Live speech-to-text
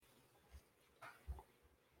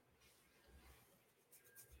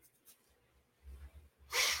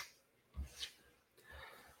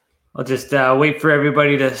I'll just wait for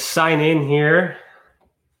everybody to sign in here.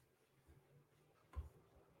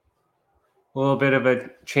 A little bit of a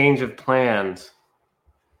change of plans.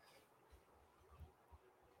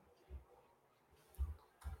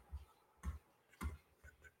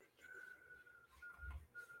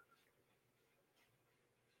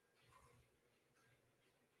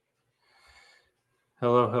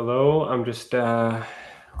 Hello. I'm just, 1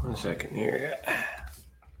 second here.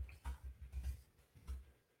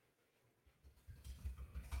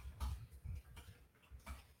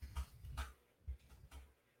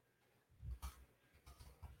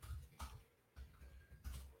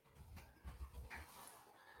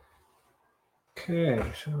 Okay,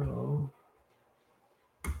 so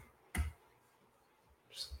I'm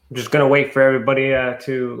just going to wait for everybody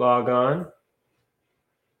to log on.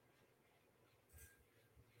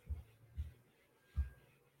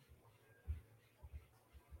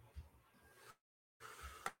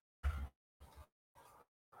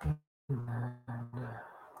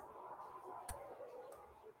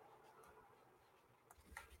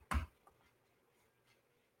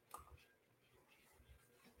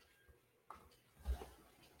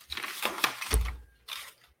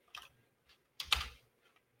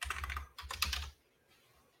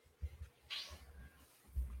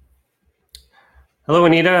 Hello,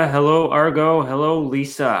 Anita. Hello, Argo. Hello,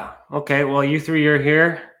 Lisa. Okay, well, you three are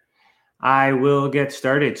here. I will get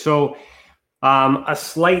started. So, a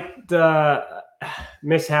slight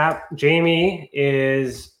mishap. Jamie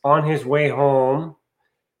is on his way home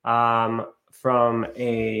from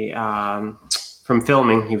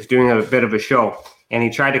filming. He was doing a bit of a show, and he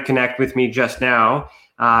tried to connect with me just now,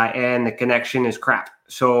 and the connection is crap.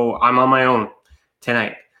 So I'm on my own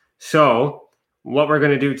tonight. So what we're going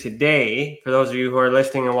to do today, for those of you who are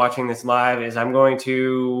listening and watching this live, is we're going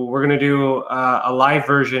to do a live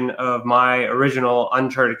version of my original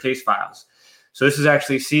Uncharted case files. So this is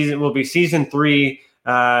actually season 3,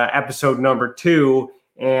 episode number 2.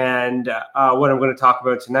 And what I'm going to talk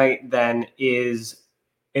about tonight then is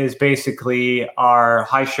basically our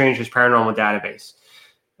High Strangeness Paranormal database.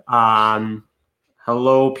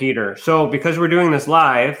 Hello, Peter. So because we're doing this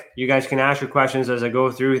live, you guys can ask your questions as I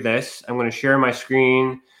go through this. I'm going to share my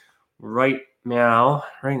screen right now.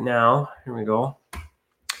 Here we go.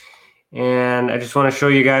 And I just want to show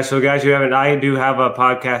you guys. So guys, I do have a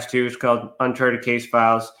podcast too. It's called Uncharted Case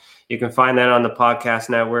Files. You can find that on the podcast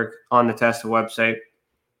network on the Testa website.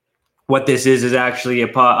 What this is actually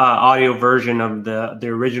a audio version of the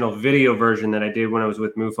original video version that I did when I was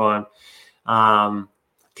with MUFON. Damn,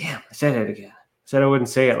 I said it again. Said I wouldn't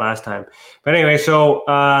say it last time. But anyway, so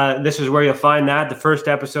this is where you'll find that. The first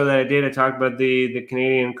episode that I did, I talked about the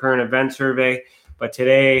Canadian Current Event Survey. But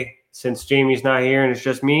today, since Jamie's not here and it's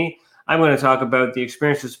just me, I'm going to talk about the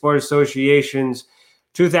Experience with Sport Association's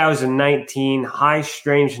 2019 High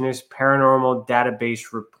Strangeness Paranormal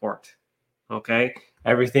Database Report. Okay?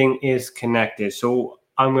 Everything is connected. So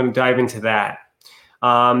I'm going to dive into that.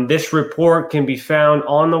 This report can be found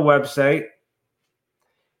on the website,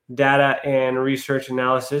 Data and Research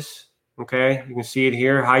Analysis. Okay, you can see it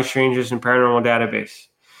here, High Strangeness and Paranormal Database.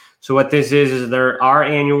 So what this is our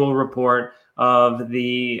annual report of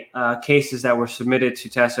the cases that were submitted to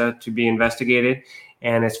Tessa to be investigated,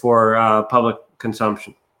 and it's for public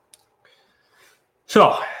consumption.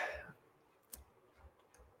 So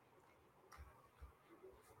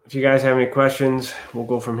if you guys have any questions, we'll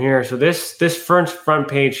go from here. So this front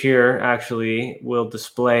page here actually will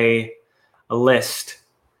display a list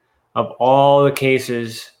of all the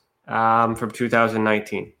cases from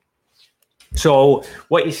 2019. So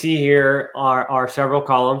what you see here are several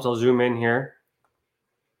columns. I'll zoom in here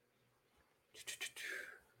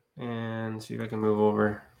and see if I can move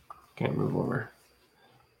over. Can't move over.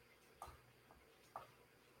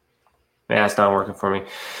 Yeah, it's not working for me.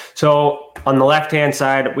 So on the left-hand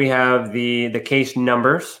side, we have the case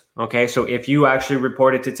numbers. Okay, so if you actually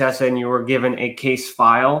reported to Tessa and you were given a case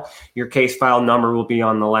file, your case file number will be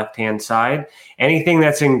on the left-hand side. Anything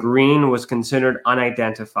that's in green was considered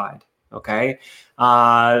unidentified. Okay,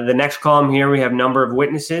 the next column here, we have number of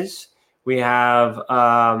witnesses. We have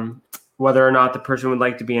whether or not the person would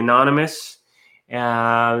like to be anonymous,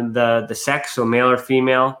 the sex, so male or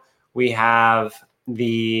female. We have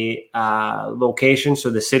the location, so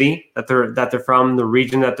the city that they're from, the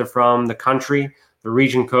region that they're from, the country, the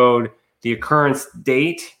region code, the occurrence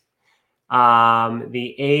date,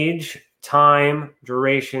 the age, time,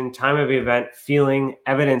 duration, time of the event, feeling,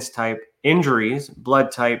 evidence type, injuries,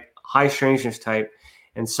 blood type, high strangeness type,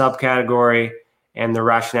 and subcategory, and the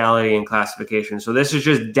rationality and classification. So this is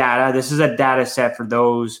just data. This is a data set for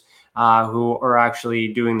those who are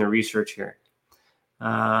actually doing the research here.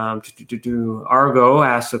 Argo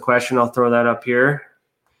asked the question. I'll throw that up here.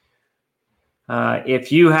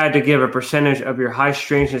 If you had to give a percentage of your high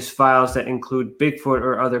strangeness files that include Bigfoot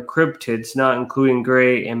or other cryptids, not including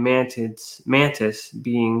gray and mantis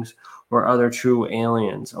beings or other true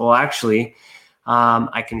aliens. Well, actually,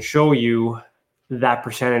 I can show you that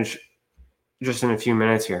percentage just in a few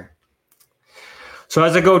minutes here. So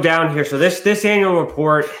as I go down here, so this annual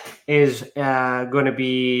report is going to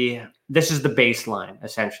be, this is the baseline,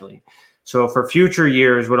 essentially. So for future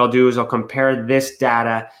years, what I'll do is I'll compare this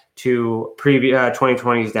data to previous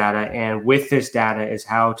 2020's data, and with this data is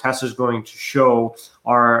how Tesla's going to show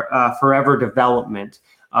our forever development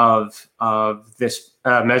of this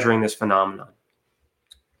measuring this phenomenon.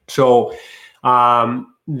 So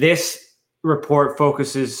this report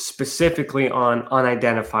focuses specifically on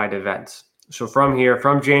unidentified events. So from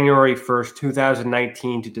January 1st,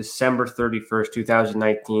 2019 to December 31st,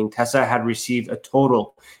 2019, Tesla had received a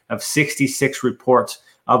total of 66 reports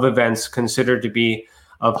of events considered to be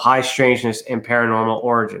of high strangeness and paranormal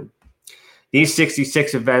origin. These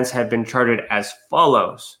 66 events have been charted as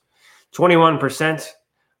follows. 21%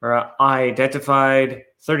 are identified,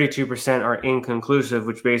 32% are inconclusive,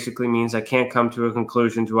 which basically means I can't come to a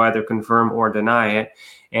conclusion to either confirm or deny it.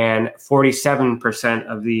 And 47%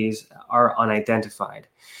 of these are unidentified.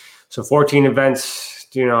 So 14 events,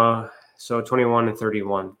 so 21 and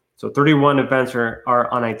 31. So 31 events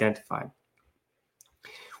are unidentified.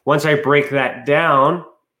 Once I break that down,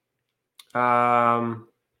 here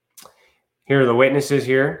are the witnesses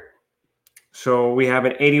here. So we have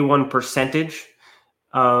an 81%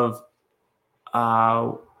 of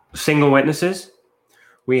single witnesses.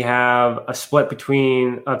 We have a split of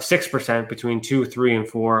 6% between 2, 3, and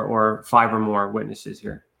 4, or 5 or more witnesses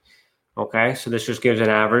here. Okay, so this just gives an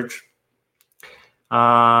average.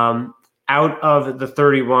 Out of the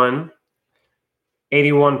 31,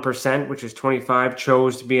 81%, which is 25,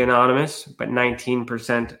 chose to be anonymous, but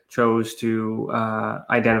 19% chose to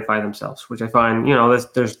identify themselves, which I find,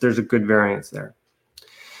 there's a good variance there.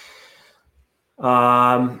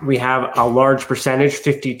 We have a large percentage,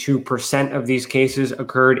 52% of these cases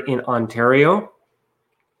occurred in Ontario.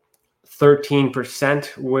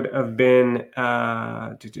 13% would have been,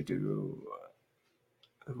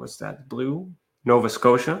 what's that, blue? Nova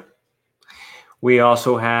Scotia. We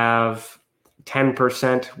also have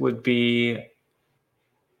 10% would be,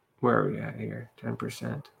 where are we at here?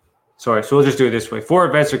 10%. Sorry, so we'll just do it this way. 4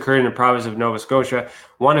 events occurred in the province of Nova Scotia.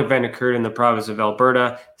 1 event occurred in the province of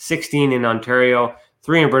Alberta. 16 in Ontario.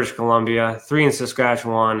 3 in British Columbia. 3 in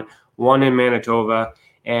Saskatchewan. 1 in Manitoba.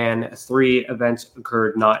 And 3 events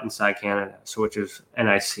occurred not inside Canada, so which is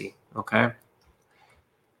NIC. Okay.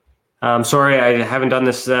 Sorry, I haven't done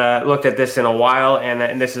this, looked at this in a while,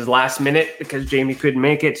 and this is last minute because Jamie couldn't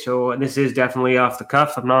make it. So this is definitely off the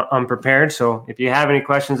cuff. I'm not unprepared. So if you have any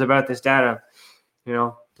questions about this data,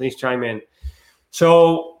 please chime in.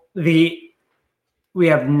 So we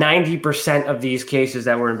have 90% of these cases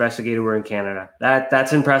that were investigated were in Canada.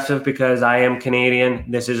 That's impressive because I am Canadian.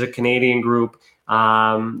 This is a Canadian group.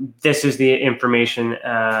 This is the information,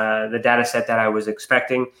 the data set that I was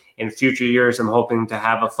expecting. In future years, I'm hoping to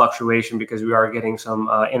have a fluctuation because we are getting some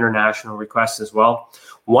international requests as well.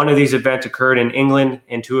 1 of these events occurred in England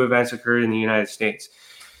and 2 events occurred in the United States.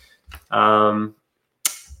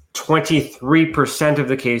 23% of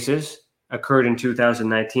the cases occurred in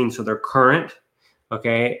 2019, so they're current.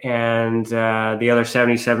 Okay, and the other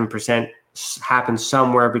 77% happened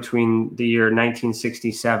somewhere between the year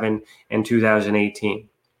 1967 and 2018.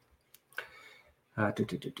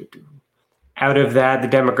 Out of that, the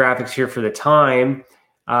demographics here for the time,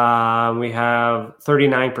 we have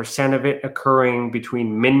 39% of it occurring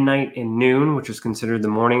between midnight and noon, which is considered the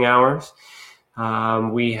morning hours.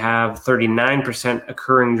 We have 39%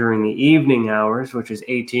 occurring during the evening hours, which is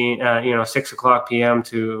 6 o'clock p.m.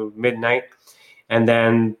 to midnight. And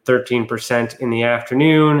then 13% in the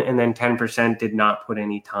afternoon, and then 10% did not put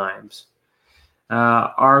any times.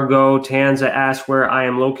 Argo Tanza asked where I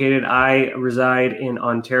am located. I reside in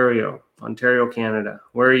Ontario, Canada.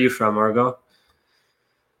 Where are you from, Argo?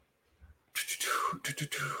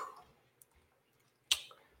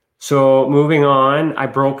 So moving on, I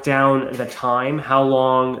broke down the time, how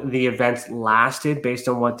long the events lasted based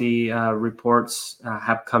on what the reports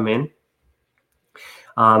have come in.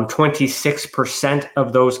 26%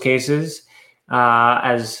 of those cases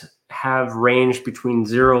have ranged between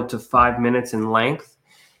 0 to 5 minutes in length.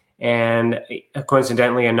 And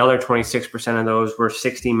coincidentally, another 26% of those were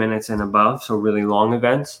 60 minutes and above, so really long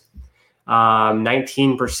events.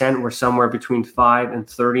 19% were somewhere between 5 and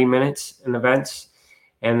 30 minutes in events.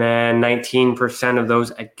 And then 19% of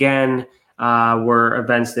those, again, were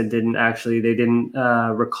events that they didn't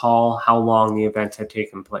recall how long the events had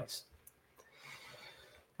taken place.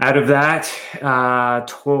 Out of that,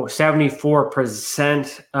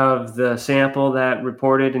 74% of the sample that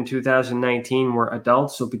reported in 2019 were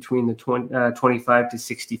adults, so between the 25 to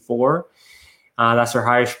 64. That's our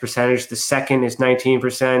highest percentage. The second is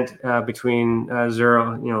 19% between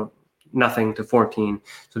nothing to 14.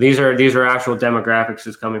 So these are actual demographics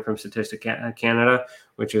that's coming from Statistic Canada,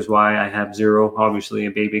 which is why I have 0. Obviously,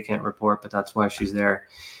 a baby can't report, but that's why she's there.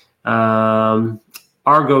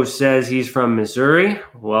 Argo says he's from Missouri.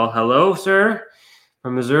 Well, hello, sir,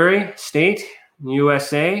 from Missouri State,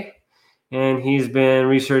 USA. And he's been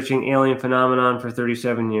researching alien phenomenon for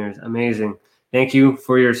 37 years. Amazing. Thank you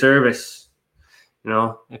for your service.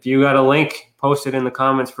 If you got a link, post it in the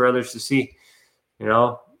comments for others to see.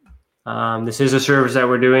 This is a service that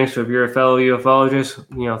we're doing. So if you're a fellow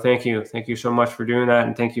ufologist, thank you. Thank you so much for doing that.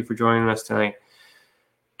 And thank you for joining us tonight.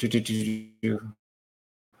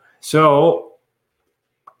 So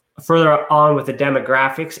further on with the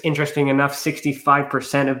demographics, interesting enough,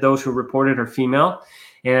 65% of those who reported are female,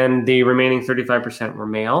 and the remaining 35% were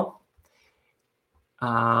male.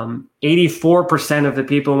 84% of the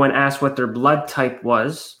people, when asked what their blood type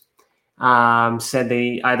was, said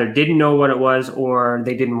they either didn't know what it was or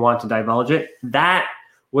they didn't want to divulge it. That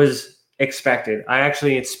was expected. I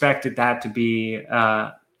actually expected that to be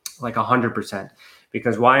like 100%.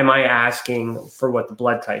 Because why am I asking for what the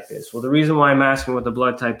blood type is? Well, the reason why I'm asking what the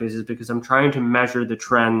blood type is because I'm trying to measure the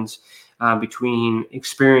trends between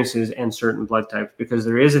experiences and certain blood types. Because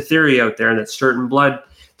there is a theory out there that certain blood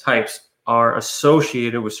types are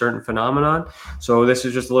associated with certain phenomenon. So this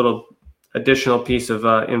is just a little additional piece of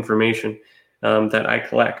information that I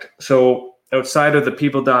collect. So outside of the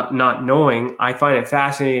people not knowing, I find it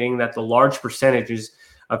fascinating that the large percentages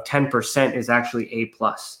of 10% is actually A+.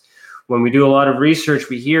 When we do a lot of research,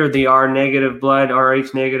 we hear the R negative blood,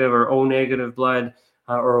 Rh negative, or O negative blood,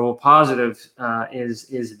 or O positive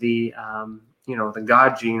is the the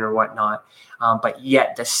God gene or whatnot. But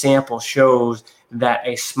yet the sample shows that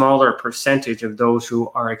a smaller percentage of those who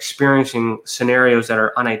are experiencing scenarios that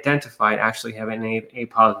are unidentified actually have an A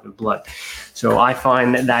positive blood. So I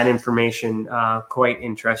find that information quite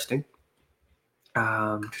interesting.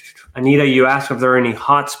 Anita, you asked if there are any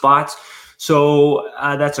hot spots. So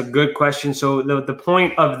that's a good question. So the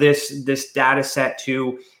point of this data set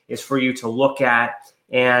too is for you to look at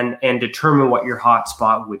and determine what your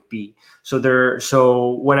hotspot would be. So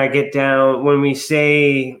when we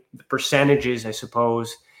say the percentages, I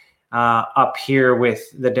suppose, up here with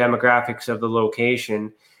the demographics of the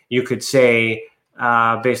location, you could say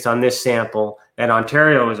based on this sample that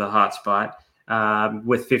Ontario is a hotspot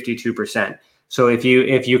with 52%. So if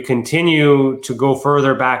you continue to go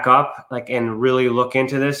further back up, and really look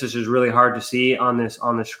into this is really hard to see on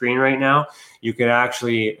the screen right now. You could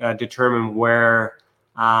actually determine where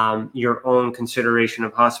your own consideration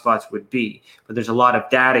of hotspots would be. But there's a lot of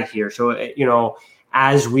data here. So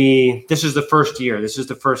this is the first year, this is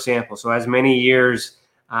the first sample. So as many years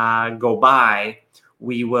go by,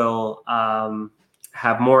 we will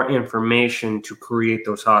have more information to create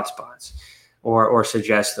those hotspots or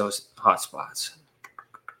suggest those hotspots.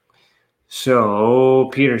 So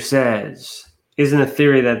Peter says, isn't a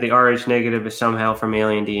theory that the Rh negative is somehow from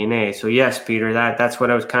alien DNA? So yes, Peter, that's what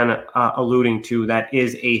I was kind of alluding to. That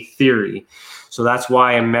is a theory. So that's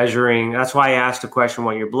why I'm measuring. That's why I asked the question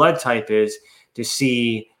what your blood type is, to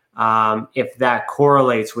see if that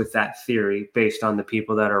correlates with that theory based on the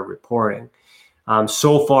people that are reporting.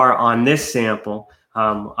 So far on this sample,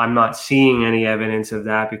 I'm not seeing any evidence of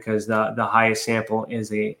that because the highest sample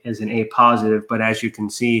is an A positive. But as you can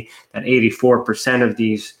see, that 84% of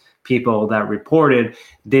these people that reported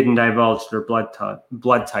didn't divulge their blood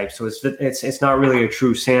type. So it's not really a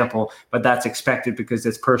true sample, but that's expected because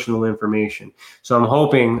it's personal information. So I'm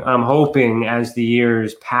hoping as the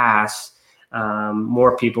years pass,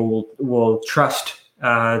 more people will trust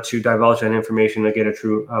to divulge that information to get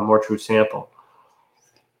a more true sample.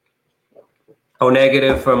 O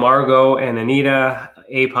negative from Argo and Anita.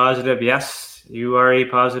 A positive, yes, you are A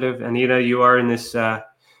positive. Anita, you are in this. I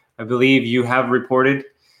believe you have reported.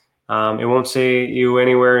 It won't say you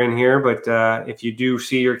anywhere in here, but if you do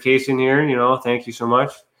see your case in here, thank you so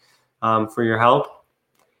much for your help.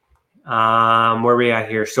 Where are we at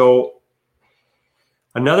here? So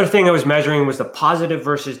another thing I was measuring was the positive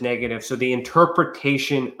versus negative. So the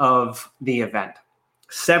interpretation of the event.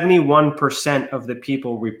 71% of the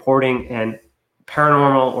people reporting an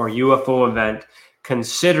paranormal or UFO event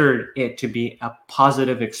considered it to be a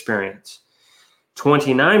positive experience.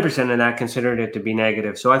 29% of that considered it to be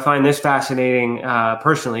negative. So I find this fascinating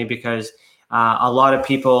personally because a lot of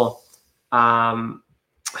people are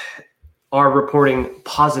reporting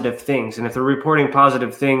positive things. And if they're reporting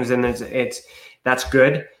positive things, then that's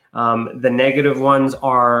good. The negative ones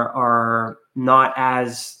are not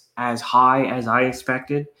as high as I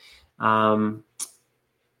expected.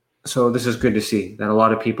 So this is good to see that a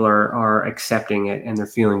lot of people are accepting it and they're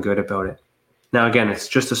feeling good about it. Now, again, it's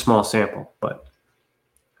just a small sample, but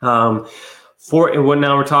now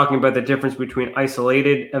we're talking about the difference between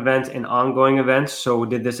isolated events and ongoing events. So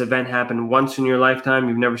did this event happen once in your lifetime?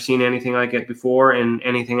 You've never seen anything like it before and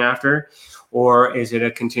anything after, or is it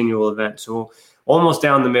a continual event? So almost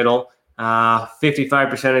down the middle,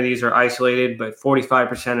 55% of these are isolated, but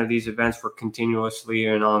 45% of these events were continuously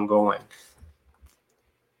and ongoing.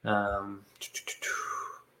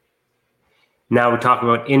 Now we're talking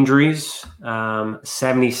about injuries.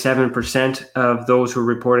 77% of those who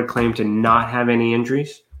reported claim to not have any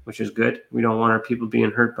injuries, which is good. We don't want our people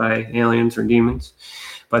being hurt by aliens or demons.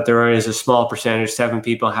 But there is a small percentage, 7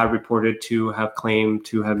 people have reported to have claimed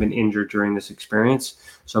to have been injured during this experience.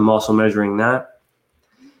 So I'm also measuring that.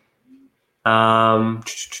 The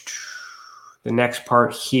next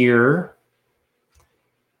part here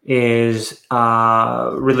is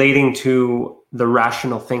relating to the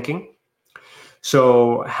rational thinking.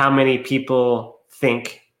 So how many people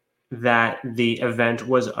think that the event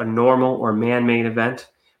was a normal or man-made event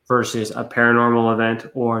versus a paranormal event,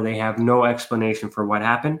 or they have no explanation for what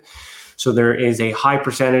happened? So there is a high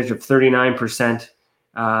percentage of 39%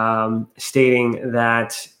 stating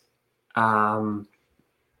that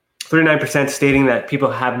 39% stating that people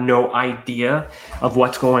have no idea of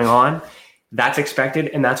what's going on. That's expected,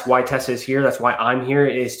 and that's why Tessa is here. That's why I'm here,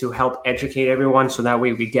 is to help educate everyone so that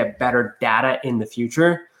way we get better data in the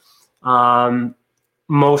future.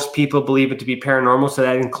 Most people believe it to be paranormal, so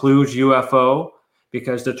that includes UFO,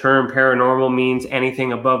 because the term paranormal means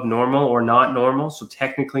anything above normal or not normal. So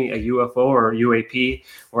technically a UFO or UAP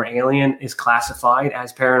or alien is classified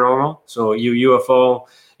as paranormal. So you UFO,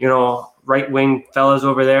 right-wing fellas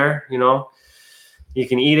over there, you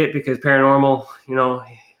can eat it, because paranormal,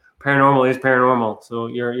 paranormal is paranormal. So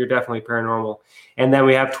you're definitely paranormal. And then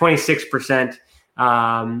we have 26%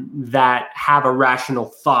 that have a rational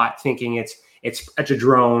thought, thinking it's a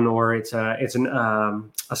drone, or it's a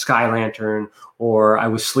sky lantern, or I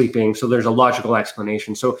was sleeping. So there's a logical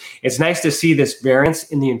explanation. So it's nice to see this variance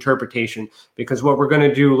in the interpretation, because what we're going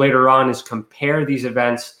to do later on is compare these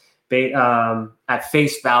events at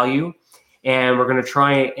face value, and we're going to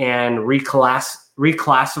try and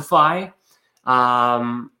reclassify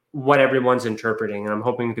what everyone's interpreting. And I'm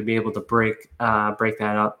hoping to be able to break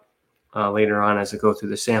that up later on as I go through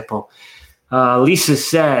the sample. Lisa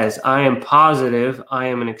says, I am positive I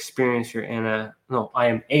am an experiencer I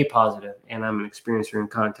am a positive and I'm an experiencer in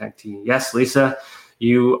contactee. Yes, Lisa,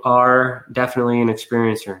 you are definitely an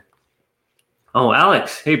experiencer. Oh,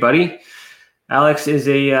 Alex. Hey, buddy. Alex is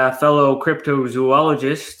a fellow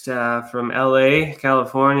cryptozoologist from LA,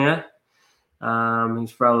 California.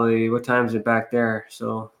 He's probably, what time is it back there?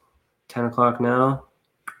 So 10 o'clock now.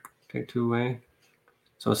 Take 2 away.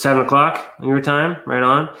 So 7 o'clock your time, right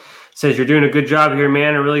on. Says, you're doing a good job here,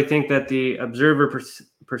 man. I really think that the observer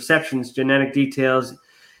perceptions, genetic details,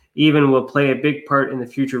 even will play a big part in the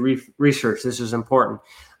future research. This is important.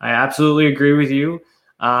 I absolutely agree with you.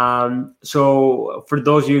 So for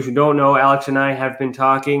those of you who don't know, Alex and I have been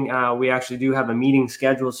talking. We actually do have a meeting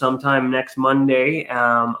scheduled sometime next Monday.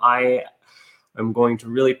 I'm going to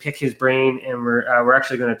really pick his brain, and we're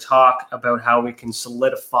actually going to talk about how we can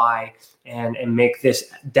solidify and make this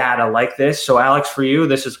data like this. So, Alex, for you,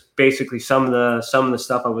 this is basically some of the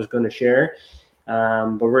stuff I was going to share. But I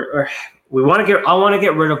want to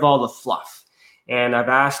get rid of all the fluff, and I've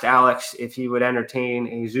asked Alex if he would entertain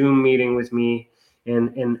a Zoom meeting with me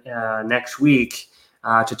in next week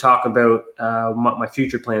to talk about what my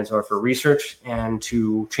future plans are for research, and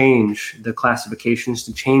to change the classifications,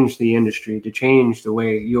 to change the industry, to change the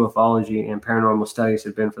way ufology and paranormal studies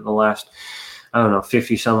have been for the last,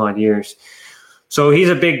 50 some odd years. So he's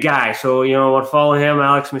a big guy. So, I'll follow him,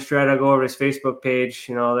 Alex Mistretta, go over to his Facebook page.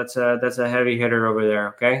 That's a heavy hitter over there.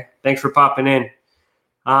 Okay. Thanks for popping in.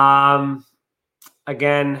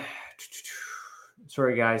 Again,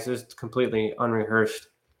 sorry guys, this is completely unrehearsed.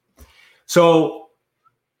 So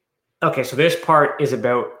this part is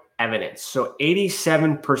about evidence. So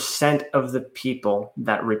 87% of the people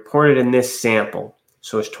that reported in this sample,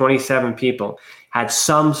 so it's 27 people, had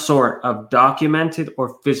some sort of documented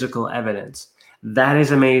or physical evidence. That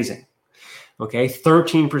is amazing. Okay,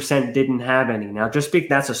 13% didn't have any. Now,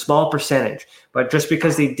 that's a small percentage, but just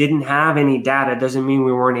because they didn't have any data doesn't mean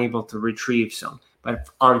we weren't able to retrieve some. but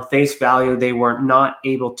on face value, they were not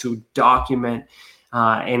able to document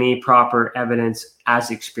any proper evidence as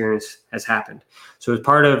the experience has happened. So as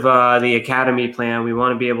part of the Academy plan, we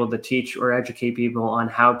want to be able to teach or educate people on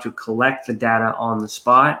how to collect the data on the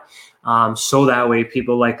spot, so that way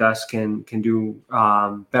people like us can do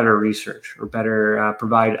better research or better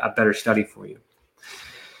provide a better study for you.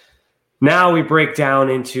 Now we break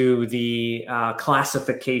down into the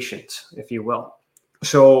classifications, if you will.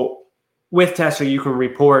 So with TESA, you can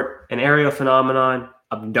report an aerial phenomenon,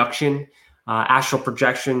 abduction, astral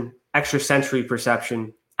projection, extrasensory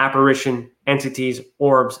perception, apparition, entities,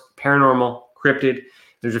 orbs, paranormal, cryptid.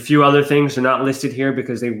 There's a few other things they're not listed here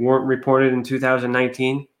because they weren't reported in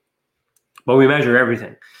 2019, but we measure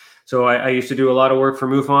everything. So I used to do a lot of work for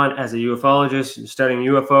MUFON as a ufologist, studying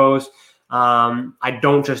UFOs. I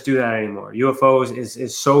don't just do that anymore. UFOs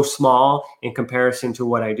is so small in comparison to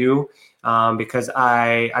what I do, because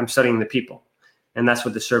I'm studying the people. And that's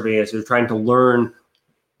what the survey is. They're trying to learn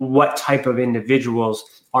what type of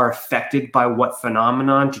individuals are affected by what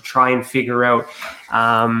phenomenon to try and figure out,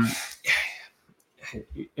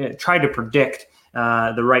 try to predict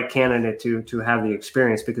the right candidate to have the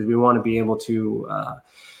experience, because we want to be able to,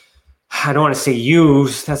 I don't want to say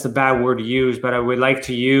use, that's a bad word to use, but I would like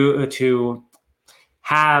to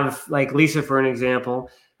have, like Lisa, for an example,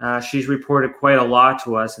 she's reported quite a lot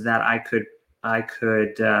to us that I could I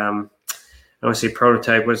don't want to say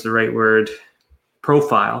prototype, what's the right word?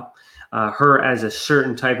 Profile her as a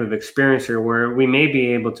certain type of experiencer, where we may be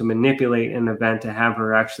able to manipulate an event to have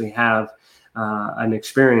her actually have an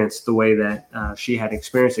experience the way that she had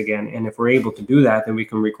experienced again. And if we're able to do that, then we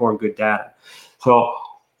can record good data. So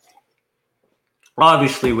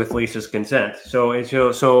obviously with Lisa's consent. So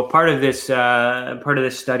part of this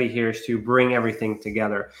study here is to bring everything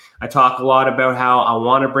together. I talk a lot about how I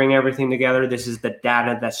want to bring everything together. This is the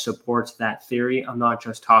data that supports that theory. I'm not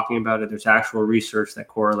just talking about it. There's actual research that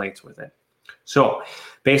correlates with it. So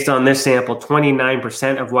based on this sample,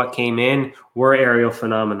 29% of what came in were aerial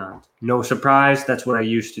phenomena. No surprise. That's what I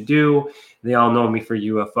used to do. They all know me for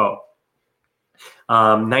UFO.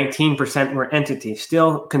 19% were entities,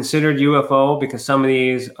 still considered UFO, because some of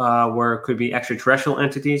these could be extraterrestrial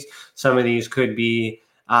entities. Some of these could be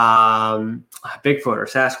Bigfoot or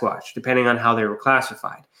Sasquatch, depending on how they were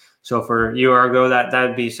classified. So for you, Argo,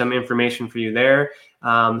 that'd be some information for you there.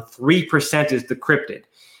 3% is the cryptid.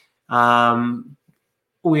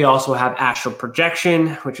 We also have astral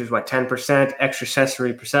projection, which is 10%.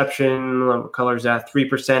 Extrasensory perception, what color is that?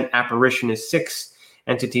 3%. Apparition is 6%.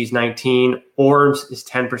 Entities 19, orbs is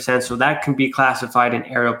 10%. So that can be classified in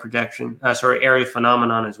aerial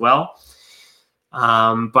phenomenon as well.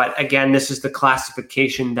 But again, this is the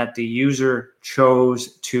classification that the user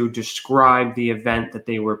chose to describe the event that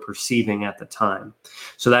they were perceiving at the time.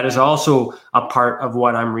 So that is also a part of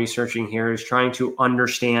what I'm researching here, is trying to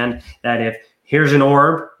understand that if here's an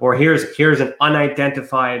orb or here's an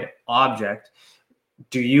unidentified object,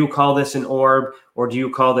 do you call this an orb, or do you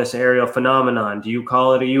call this aerial phenomenon? Do you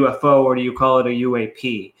call it a UFO, or do you call it a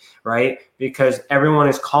UAP, right? Because everyone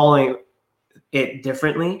is calling it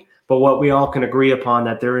differently, but what we all can agree upon,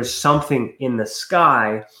 that there is something in the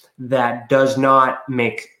sky that does not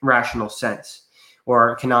make rational sense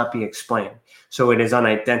or cannot be explained. So it is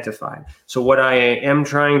unidentified. So what I am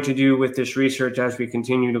trying to do with this research as we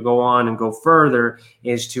continue to go on and go further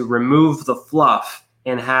is to remove the fluff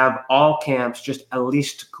and have all camps just at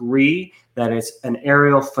least agree that it's an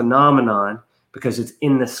aerial phenomenon, because it's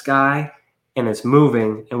in the sky and it's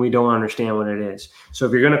moving and we don't understand what it is. So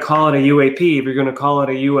if you're going to call it a UAP, if you're going to call it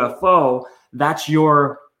a UFO, that's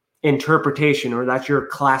your interpretation, or that's your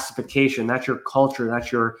classification, that's your culture,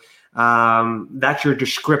 that's your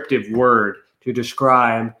descriptive word to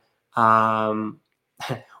describe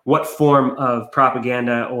what form of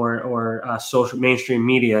propaganda or social mainstream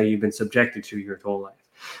media you've been subjected to your whole life.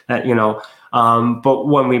 But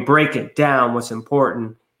when we break it down, what's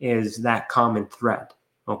important is that common thread.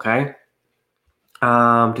 Okay.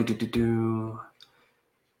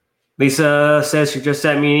 Lisa says she just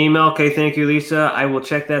sent me an email. Okay, thank you, Lisa. I will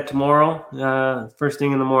check that tomorrow, first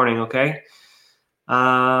thing in the morning. Okay.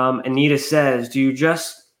 Anita says, do you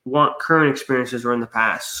just want current experiences or in the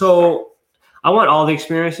past? So I want all the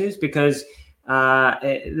experiences, because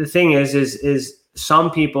the thing is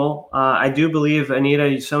some people, I do believe,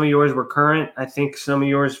 Anita, some of yours were current. I think some of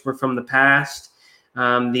yours were from the past.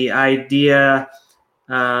 The idea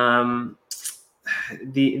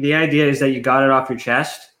is that you got it off your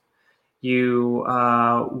chest. You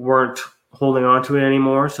weren't holding on to it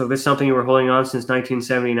anymore. So if it's something you were holding on since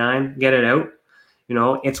 1979, get it out.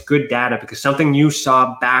 It's good data, because something you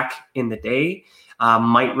saw back in the day,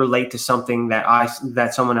 might relate to something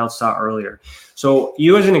that someone else saw earlier. So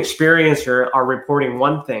you as an experiencer are reporting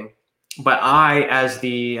one thing, but I, as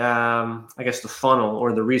the I guess the funnel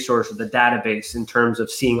or the resource or the database in terms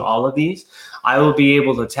of seeing all of these, I will be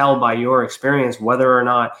able to tell by your experience whether or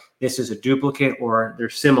not this is a duplicate or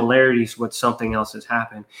there's similarities with something else has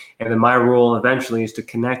happened. And then my role eventually is to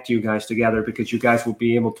connect you guys together, because you guys will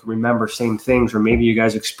be able to remember same things, or maybe you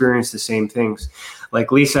guys experience the same things.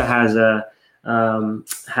 Like Lisa has an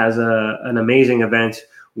amazing event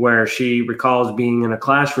where she recalls being in a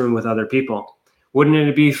classroom with other people. Wouldn't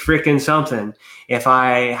it be freaking something if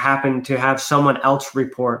I happened to have someone else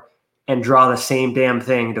report and draw the same damn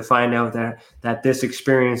thing to find out that this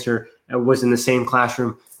experiencer was in the same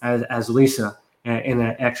classroom as Lisa in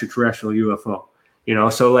an extraterrestrial UFO?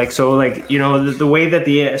 So the way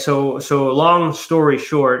that so long story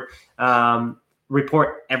short,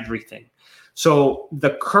 report everything. So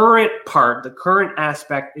the current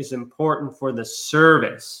aspect is important for the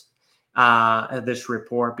service of this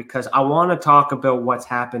report, because I want to talk about what's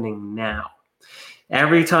happening now.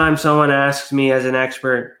 Every time someone asks me as an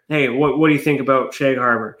expert, hey, what do you think about Shag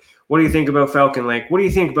Harbor? What do you think about Falcon Lake? What do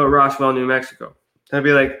you think about Roswell, New Mexico? I'd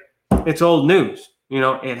be like, it's old news.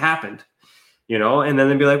 It happened. And then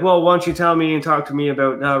they'd be like, well, why don't you tell me and talk to me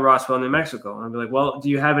about Roswell, New Mexico? And I'd be like, well, do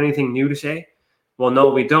you have anything new to say? Well, no,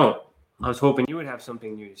 we don't. I was hoping you would have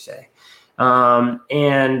something new to say.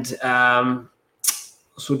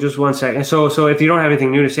 So just 1 second. So if you don't have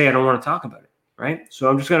anything new to say, I don't want to talk about it, right? So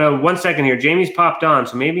I'm just going to, 1 second here. Jamie's popped on,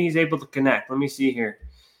 so maybe he's able to connect. Let me see here.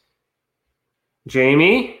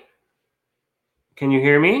 Jamie? Can you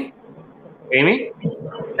hear me? Jamie?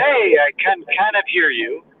 Hey, I can kind of hear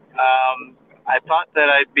you. I thought that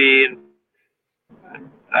I'd be...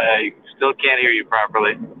 I still can't hear you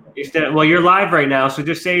properly. Well, you're live right now, so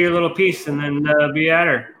just say your little piece and then be at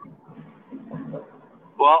her.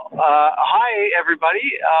 Well, hi,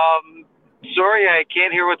 everybody. Sorry I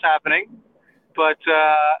can't hear what's happening, but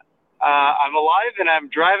I'm alive and I'm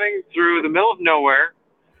driving through the middle of nowhere.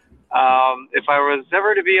 If I was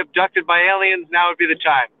ever to be abducted by aliens, now would be the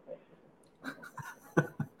time.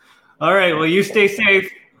 All right, well, you stay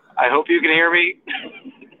safe. I hope you can hear me.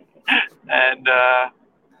 And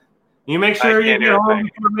you make sure you get home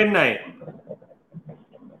before midnight.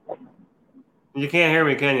 You can't hear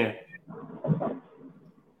me, can you?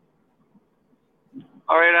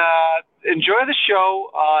 All right, enjoy the show.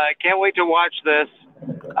 I can't wait to watch this.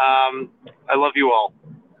 I love you all.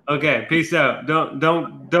 Okay, peace out.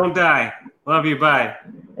 Don't die. Love you. Bye.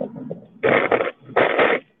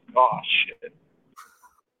 Oh shit.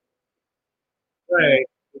 All right.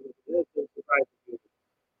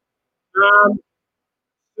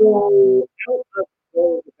 So I don't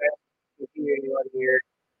know if the best to hear anyone here.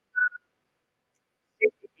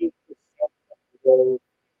 68% of those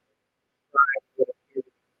tribes would appear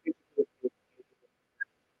to be physically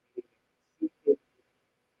associated with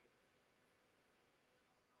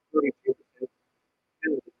 32%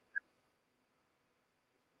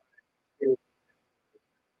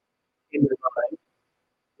 in their mind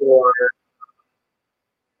or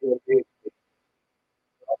being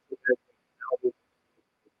also there's album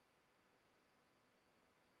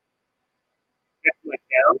my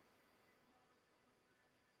sound.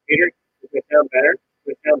 Peter, does it sound better?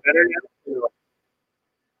 Does it sound better now? No.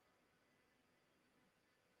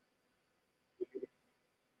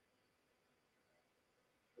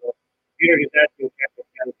 Peter just asking to check the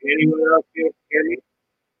sound. Can anyone else hear me?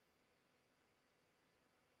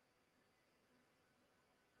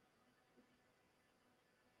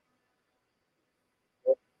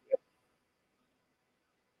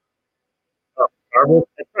 Oh, garble?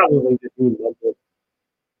 That's probably just me mumble.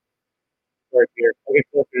 Right here. I'll get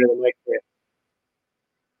closer to the mic here.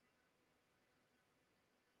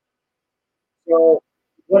 So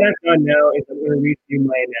what I've done now is I'm going to read you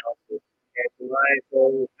my analysis. Okay, so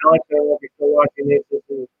Alex, I don't know if you're still watching this. This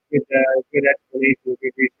is good explanation,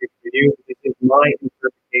 good research for you. This is my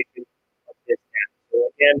interpretation of this data. So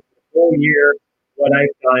again, for the whole year, what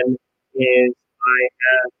I've done is I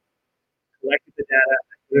have collected the data,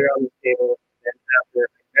 I put it on the table, and then after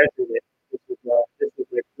I measured it, this is my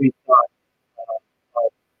pre-thought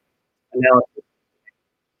of analysis.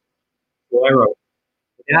 So I wrote,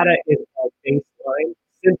 the data is a baseline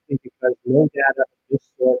simply because no data of this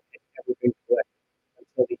sort has ever been collected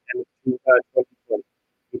until the end of 2020.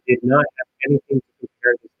 We did not have anything to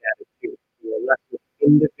compare this data to. We were left with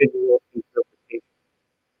individual interpretations.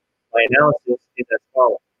 My analysis is as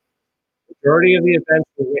follows. The majority of the events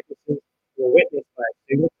were witnessed by a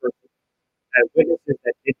single person, had witnesses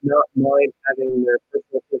that did not mind having their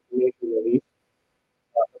personal information released.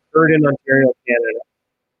 occurred in Ontario, Canada.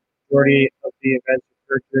 Majority of the events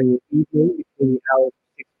occurred during the evening between the hours of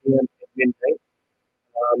 6 p.m. and midnight.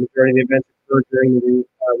 Majority of the events occurred during the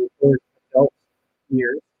reported adult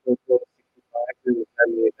years, so 4 to 65 during the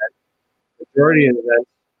time of the event. Majority of the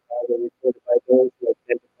events were reported by those who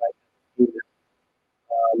identified as seniors.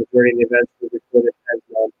 Majority of the events were reported as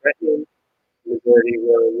non-threatening. The majority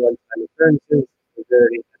were one-time occurrences. The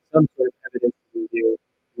majority had some sort of evidence to review.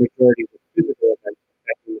 The majority were physical events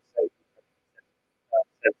affecting the site.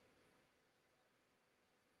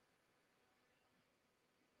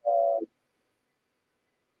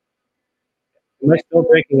 Am I still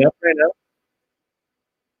breaking up right now?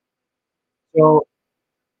 So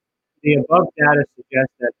the above data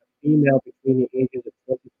suggests that a female between the ages of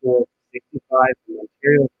 24 to 65 from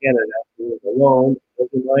Ontario, Canada, who is alone,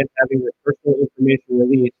 doesn't mind having their personal information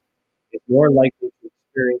released, is more likely to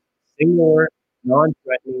experience a similar,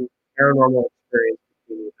 non-threatening paranormal experience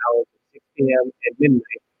between the hours of 6 p.m. and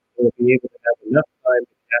midnight, and will be able to have enough time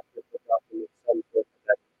to capture or document some sort of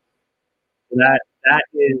evidence. So that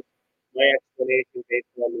is my explanation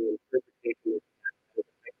based on the interpretation of the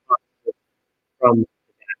hypothesis from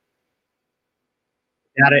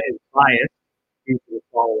data is biased due to the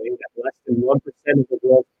following: that less than 1% of the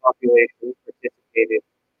world's population participated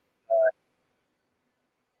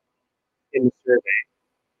in the survey.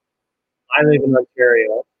 I live in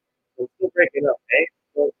Ontario. I'm still breaking up, eh?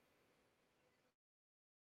 So,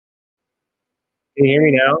 can you hear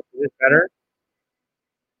me now? Is this better?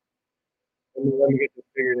 Let me get this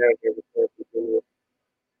figured out here before I continue.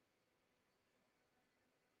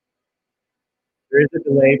 There is a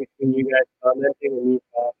delay between you guys commenting and me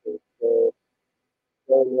talking, so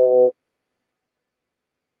don't know.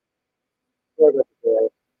 Sorry about the delay.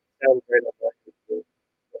 Sounds great on my computer.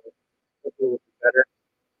 So hopefully this is better.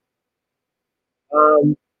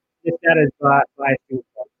 This data is biased to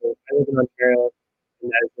so I live in Ontario,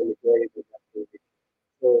 and that is the majority of the country.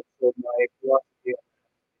 So my philosophy on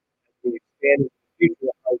that is as we expand into the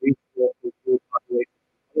future, our reach will include populations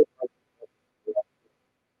from other parts of the country.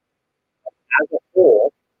 As a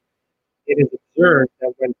whole, it is observed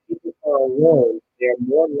that when people are alone, they are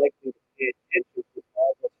more likely to pay attention to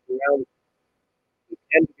all that's around them. We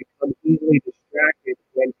tend to become easily distracted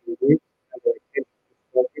when in groups as our attention is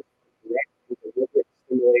focused on direct and deliberate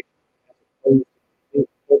stimulation as opposed to complete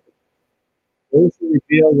focus. Those who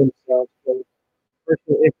reveal themselves from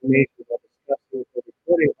personal information while discussing or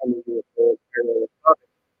reporting on the UFO and paranormal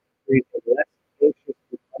topics create a less anxious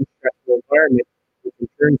and unstressful environment, which in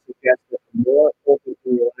turn suggests that a more open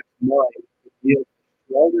and relaxed mind reveals a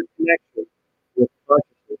stronger connection with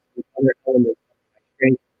consciousness and other elements of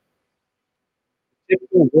strangeness. A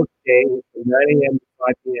typical workday is from 9 a.m. to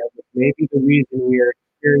 5 p.m., which may be the reason we are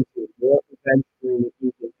experiencing more events during the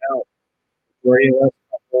evening hours. The majority of us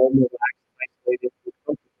are home, relaxed, isolated, and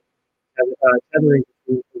comfortable, tethering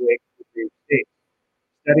between awake and dream states.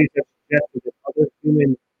 Studies have suggested that our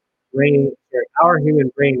human brain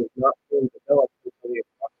is not fully developed until the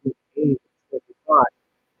approximate age of 25,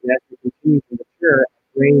 and as we continue to mature, our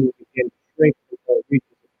brain will begin to shrink until it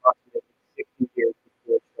reaches approximately 60 years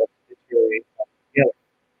before it starts to deteriorate altogether.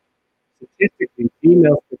 Statistically,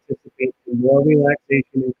 females participate in more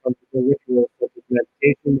relaxation and comfortable rituals such as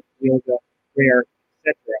meditation, yoga, prayer,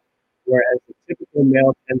 etc., whereas the typical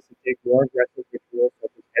male tends to take more aggressive rituals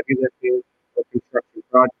such as heavy lifting or construction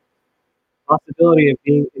projects. The possibility of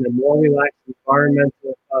being in a more relaxed environment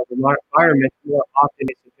more often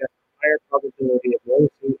suggests a higher probability of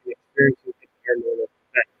noticing and experiencing a paranormal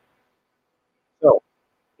event. So,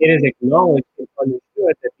 it is acknowledged and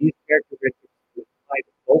understood that these characteristics can apply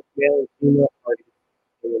to both male and female parties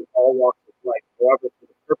and in all walks of life. However, for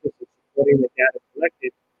the purpose of supporting the data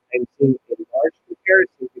collected, I am seeing a large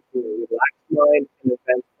comparison between a relaxed mind and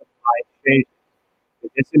events of high phases. In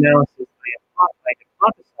this analysis, I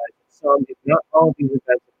hypothesize that some, if not all, of these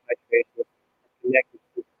events of high phases are connected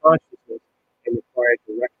to consciousness and require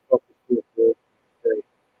direct focus to observe experience.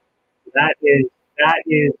 So that is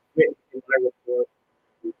written in my report.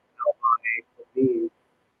 How I believe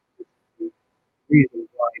the reason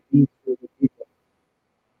why these group of people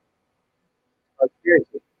are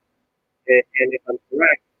experiencing. And if I'm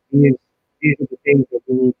correct, these are the things that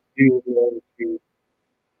we need to do in order to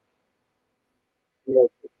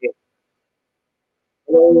get.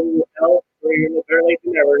 Hello, Al. You're better late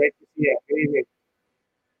than never. Nice to see you. Good evening.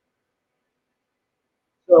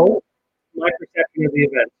 So, my perception of the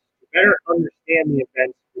events. To better understand the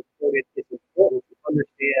events reported, it's important to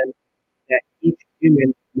understand that each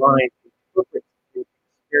human mind interprets and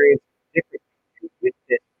experiences differently. And with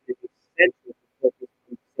this, it is essential to focus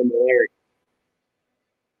on similarity.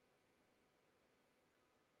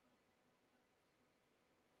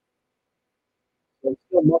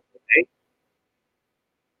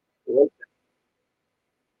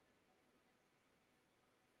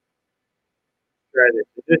 try this.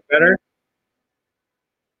 Is this better?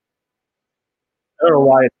 I don't know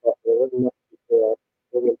why it's muffled. It wasn't muffled before.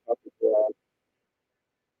 It wasn't muffled before.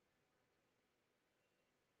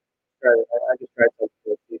 Try it. I just tried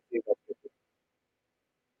something. See if that's good.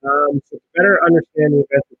 So to better understand the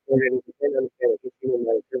events reported and to better understand the human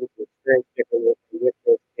mind driven to experience differently and with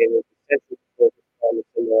those statements, essentially to focus on the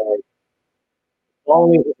similarity. The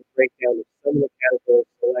following is a breakdown of some of the categories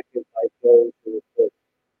selected by those who report.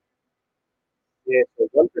 Yeah, so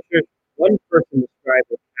one person described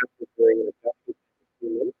what happened during an abduction for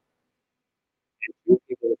 15 minutes, and two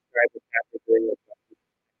people described what happened during an abduction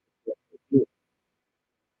for 15 minutes.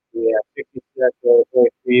 We have 60%, well, it's only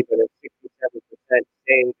three, but it's 67%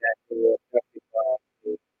 saying that they were abducted by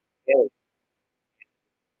the aliens.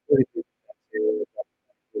 43% say they were abducted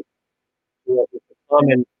by the aliens. So it's a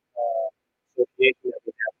common association that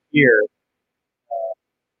we have here.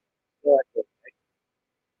 So I'm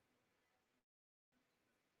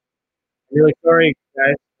really sorry,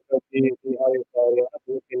 guys, about the audio quality. I'll have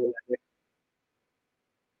to look into that next time.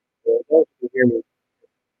 So as long as you can hear me,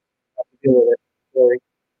 I'll have to deal with it. Sorry.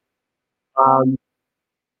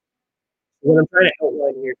 So what I'm trying to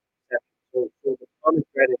outline here is perception. So the common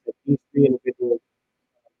thread is that these three individuals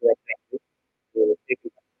were abducted. They were taken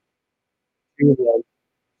by two of them,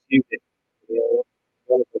 received it.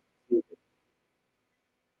 One of them received it.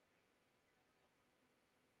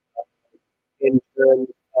 In terms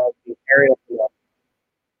of the aerial phenomenon,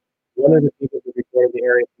 one of the people who reported the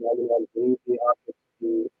aerial phenomenon believed the object to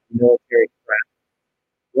be a military craft.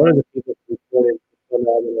 One of the people who reported the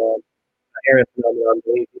phenomenon, aerial phenomenon,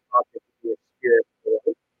 believed the object to be a spirit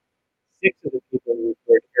world. Six of the people who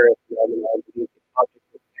reported aerial phenomenon believed the object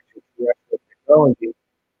was extraterrestrial technology.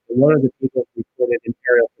 And one of the people who reported an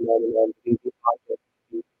aerial phenomenon believed the object to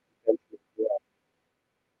be conventional as well.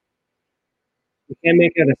 You can't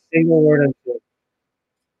make out a single word until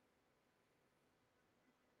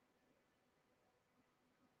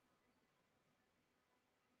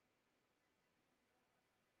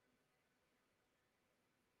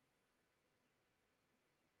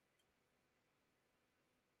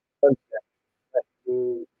one second.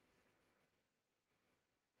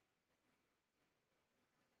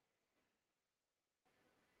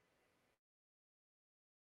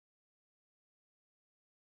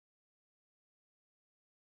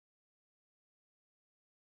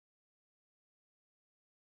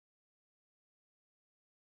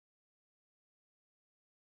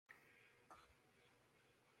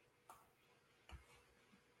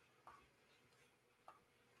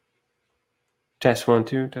 Test 1,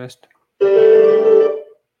 2, test.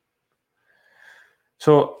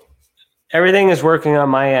 So everything is working on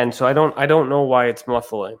my end, so I don't know why it's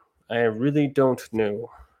muffling. I really don't know.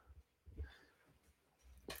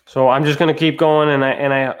 So I'm just gonna keep going, and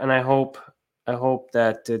I hope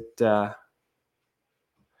that it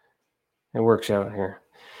works out here.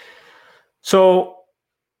 So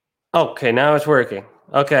okay, now it's working.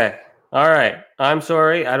 Okay, all right. I'm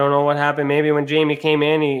sorry. I don't know what happened. Maybe when Jamie came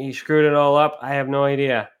in, he screwed it all up. I have no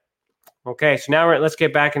idea. Okay, so now let's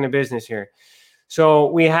get back into business here. So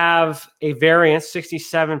we have a variance,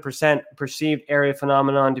 67% perceived area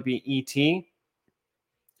phenomenon to be ET.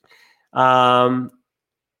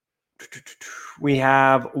 We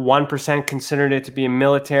have 1% considered it to be a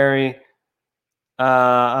military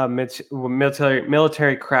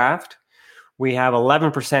craft. We have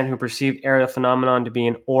 11% who perceived aerial phenomenon to be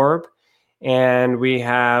an orb, and we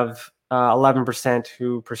have 11%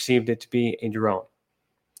 who perceived it to be a drone.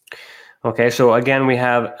 Okay, so again, we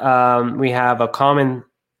have a common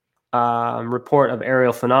report of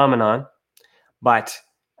aerial phenomenon, but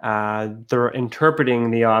they're interpreting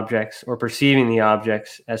the objects or perceiving the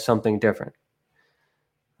objects as something different.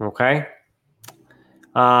 Okay.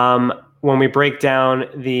 When we break down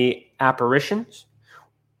the apparitions,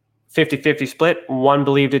 50-50 split. One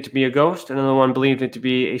believed it to be a ghost, another one believed it to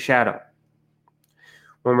be a shadow.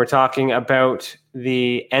 When we're talking about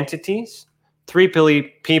the entities, three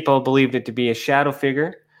people believed it to be a shadow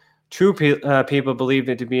figure, two people believed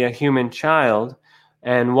it to be a human child,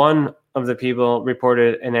 and one of the people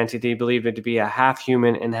reported an entity believed it to be a half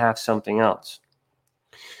human and half something else.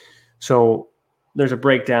 So there's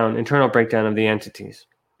a internal breakdown of the entities.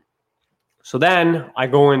 So then I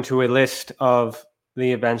go into a list of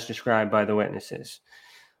the events described by the witnesses.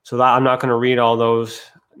 So that I'm not going to read all those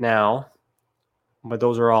now, but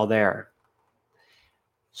those are all there.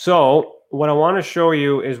 So what I want to show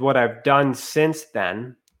you is what I've done since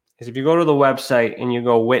then. Is if you go to the website and you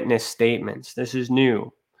go witness statements, this is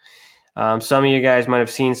new. Some of you guys might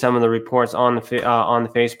have seen some of the reports on the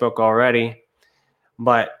Facebook already,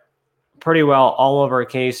 but pretty well all of our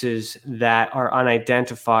cases that are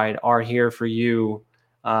unidentified are here for you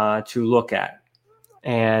to look at.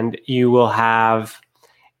 And you will have,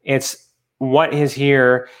 what is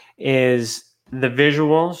here is the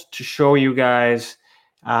visuals to show you guys.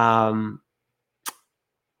 I'm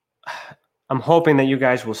hoping that you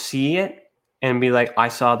guys will see it and be like, I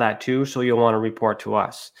saw that too. So you'll want to report to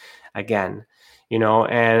us again,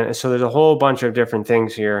 and so there's a whole bunch of different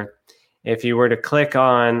things here. If you were to click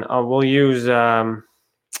on, we'll use, I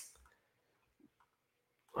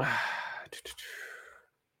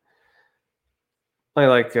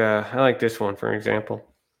like this one, for example.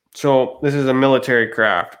 So this is a military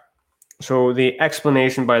craft. So the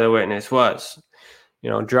explanation by the witness was,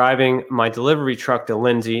 driving my delivery truck to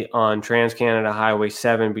Lindsay on Trans-Canada Highway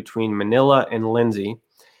 7 between Manila and Lindsay,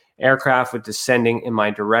 aircraft was descending in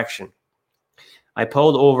my direction. I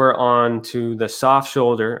pulled over onto the soft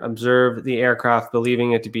shoulder, observed the aircraft,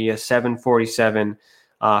 believing it to be a 747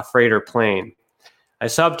 freighter plane. I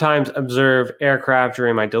sometimes observe aircraft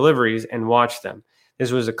during my deliveries and watch them.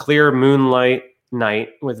 This was a clear moonlight night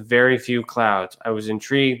with very few clouds. I was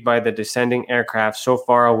intrigued by the descending aircraft so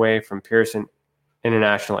far away from Pearson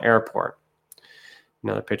International Airport.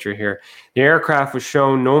 Another picture here. The aircraft was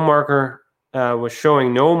showing no marker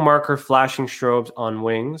flashing strobes on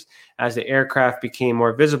wings. As the aircraft became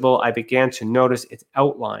more visible, I began to notice its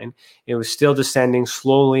outline. It was still descending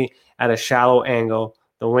slowly at a shallow angle.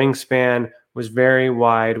 The wingspan was very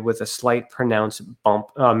wide with a slight pronounced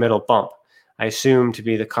middle bump. I assumed to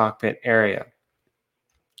be the cockpit area.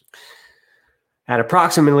 At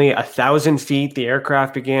approximately 1,000 feet, the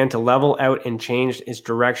aircraft began to level out and changed its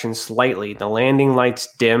direction slightly. The landing lights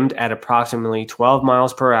dimmed at approximately 12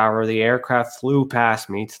 miles per hour. The aircraft flew past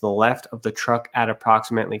me to the left of the truck at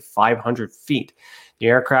approximately 500 feet. The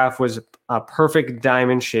aircraft was a perfect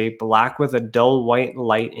diamond shape, black with a dull white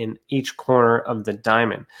light in each corner of the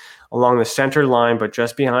diamond. Along the center line, but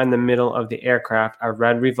just behind the middle of the aircraft, a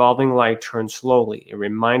red revolving light turned slowly. It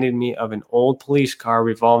reminded me of an old police car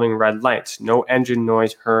revolving red lights. No engine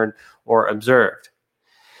noise heard or observed.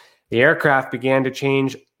 The aircraft began to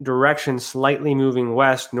change direction, slightly moving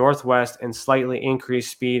west, northwest, and slightly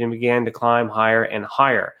increased speed and began to climb higher and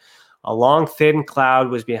higher. A long, thin cloud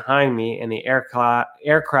was behind me, and the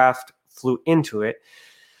aircraft flew into it.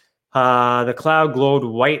 The cloud glowed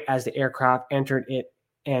white as the aircraft entered it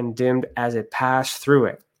and dimmed as it passed through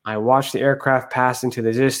it. I watched the aircraft pass into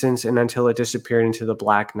the distance and until it disappeared into the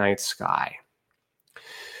black night sky.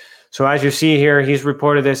 So as you see here, he's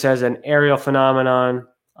reported this as an aerial phenomenon.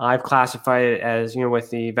 I've classified it as,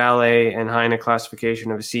 with the Valet and Heine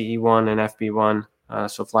classification of a CE1 and FB1,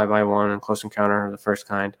 so flyby one and close encounter of the first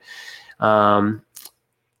kind.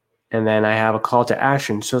 And then I have a call to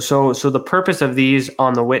action. So the purpose of these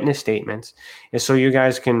on the witness statements is so you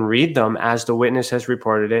guys can read them as the witness has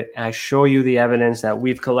reported it. I show you the evidence that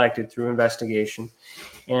we've collected through investigation.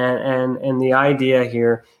 And the idea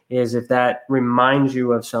here is if that reminds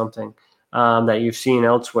you of something that you've seen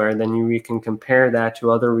elsewhere, then we can compare that to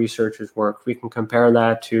other researchers' work. We can compare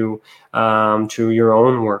that to your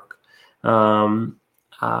own work. And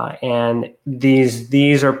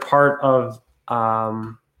these are part of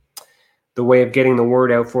the way of getting the word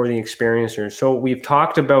out for the experiencers. So we've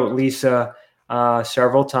talked about Lisa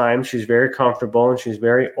several times. She's very comfortable and she's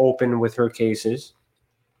very open with her cases.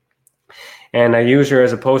 And I use her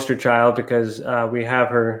as a poster child because we have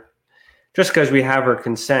her, just because we have her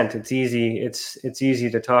consent. It's easy. It's easy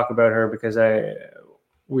to talk about her because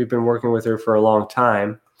we've been working with her for a long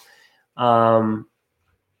time.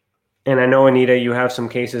 And I know, Anita, you have some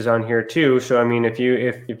cases on here too. So, I mean, if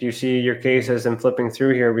you see your case as I'm flipping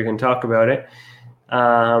through here, we can talk about it.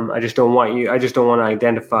 I just don't want to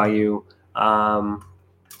identify you to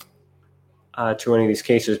any of these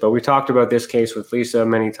cases. But we talked about this case with Lisa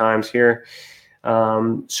many times here.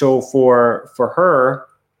 So for her,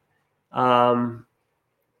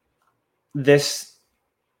 this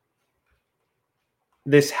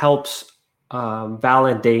helps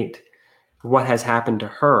validate what has happened to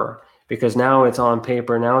her. Because now it's on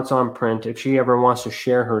paper, now it's on print. If she ever wants to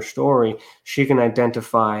share her story, she can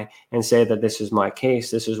identify and say that this is my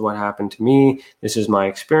case, this is what happened to me, this is my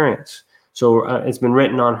experience. So it's been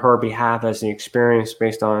written on her behalf as the experience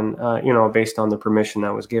based on the permission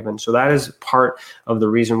that was given. So that is part of the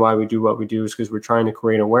reason why we do what we do, is because we're trying to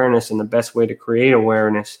create awareness, and the best way to create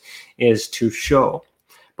awareness is to show.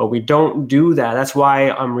 But we don't do that. That's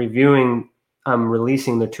why I'm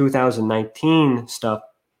releasing the 2019 stuff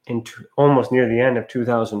almost near the end of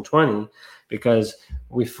 2020, because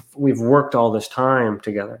we've worked all this time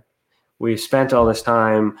together. We've spent all this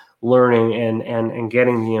time learning and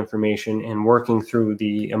getting the information and working through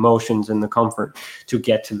the emotions and the comfort to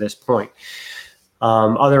get to this point.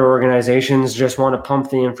 Other organizations just want to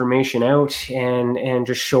pump the information out and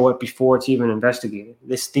just show it before it's even investigated.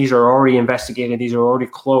 These are already investigated. These are already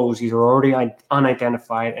closed. These are already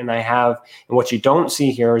unidentified. And what you don't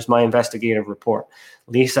see here is my investigative report.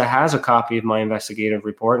 Lisa has a copy of my investigative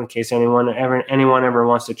report in case anyone ever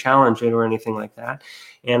wants to challenge it or anything like that.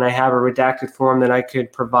 And I have a redacted form that I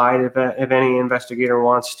could provide if any investigator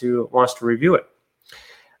wants to review it.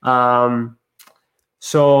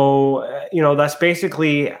 That's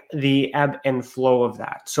basically the ebb and flow of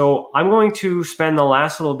that. So I'm going to spend the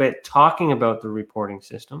last little bit talking about the reporting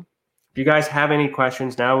system. If you guys have any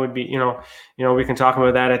questions, now would be, we can talk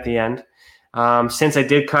about that at the end. Since I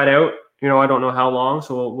did cut out, I don't know how long,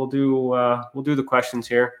 so we'll do the questions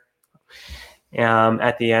here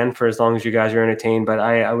at the end for as long as you guys are entertained. But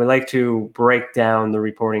I would like to break down the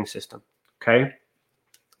reporting system. Okay,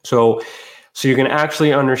 so you can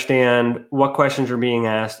actually understand what questions are being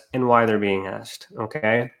asked and why they're being asked,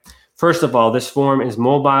 okay? First of all, this form is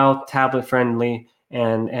mobile, tablet-friendly,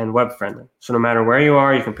 and web-friendly. So no matter where you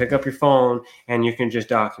are, you can pick up your phone and you can just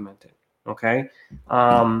document it, okay?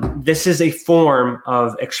 This is a form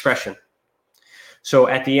of expression. So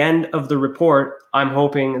at the end of the report, I'm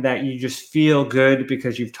hoping that you just feel good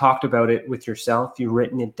because you've talked about it with yourself. You've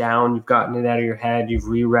written it down. You've gotten it out of your head. You've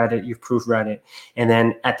reread it. You've proofread it. And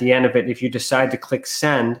then at the end of it, if you decide to click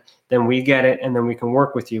send, then we get it and then we can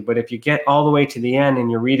work with you. But if you get all the way to the end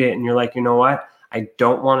and you read it and you're like, you know what? I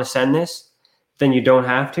don't want to send this, then you don't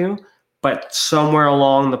have to. But somewhere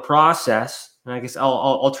along the process, and I guess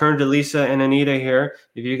I'll turn to Lisa and Anita here,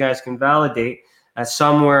 if you guys can validate,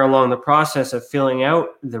 somewhere along the process of filling out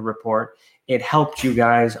the report, it helped you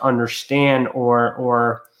guys understand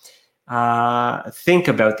or think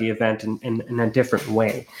about the event in a different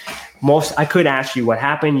way. I could ask you what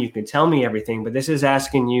happened. You could tell me everything, but this is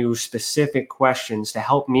asking you specific questions to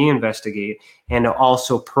help me investigate and to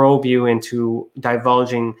also probe you into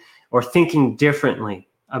divulging or thinking differently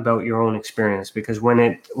about your own experience. Because when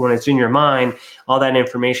it's in your mind, all that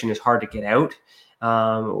information is hard to get out.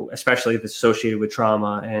 Especially if it's associated with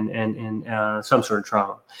trauma and some sort of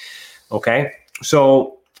trauma. Okay,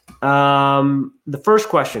 so the first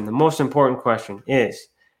question, the most important question is,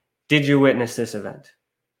 did you witness this event?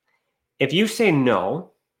 If you say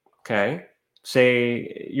no, okay,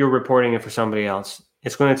 say you're reporting it for somebody else,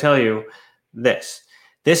 it's going to tell you this.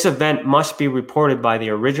 This event must be reported by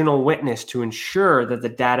the original witness to ensure that the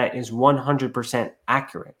data is 100%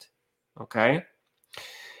 accurate, okay?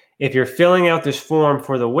 If you're filling out this form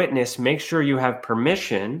for the witness, make sure you have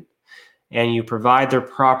permission and you provide their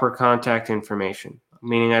proper contact information.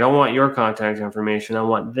 Meaning I don't want your contact information. I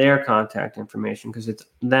want their contact information because it's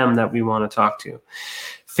them that we want to talk to.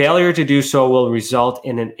 Failure to do so will result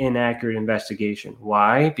in an inaccurate investigation.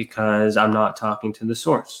 Why? Because I'm not talking to the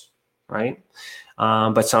source, right?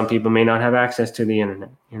 But some people may not have access to the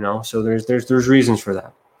internet, so there's reasons for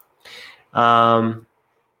that.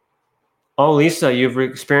 Oh, Lisa, you've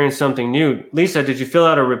experienced something new. Lisa, did you fill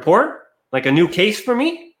out a report? Like a new case for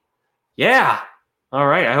me? Yeah. All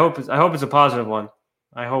right. I hope it's a positive one.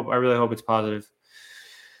 I really hope it's positive.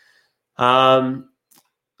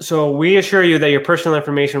 So we assure you that your personal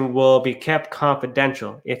information will be kept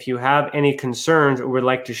confidential. If you have any concerns or would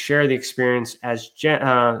like to share the experience as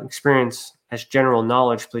general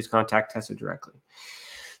knowledge, please contact Tessa directly.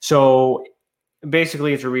 So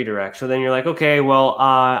basically, it's a redirect. So then you're like, okay, well,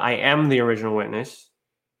 I am the original witness,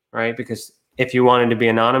 right? Because if you wanted to be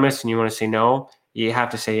anonymous and you want to say no, you have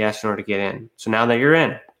to say yes in order to get in. So now that you're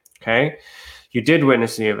in, okay, you did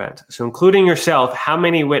witness the event. So including yourself, how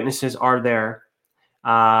many witnesses are there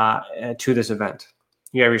to this event?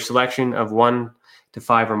 You have your selection of 1 to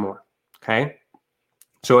 5 or more, okay?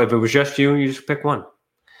 So if it was just you, you just pick one.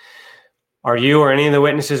 Are you or any of the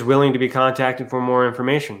witnesses willing to be contacted for more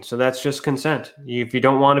information? So that's just consent. If you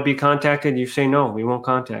don't want to be contacted, you say no, we won't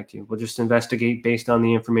contact you. We'll just investigate based on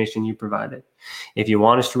the information you provided. If you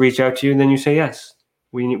want us to reach out to you, then you say yes.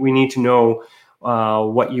 We need to know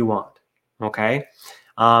what you want, okay?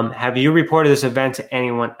 Have you reported this event to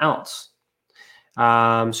anyone else?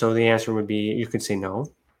 So the answer would be, you could say no,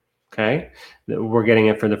 okay? We're getting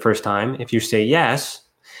it for the first time. If you say yes,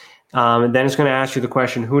 and then it's going to ask you the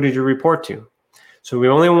question, who did you report to? So we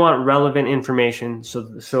only want relevant information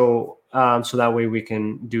so that way we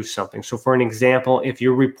can do something. So for an example, if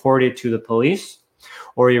you reported to the police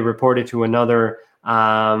or you reported to another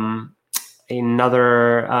UFO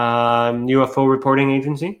reporting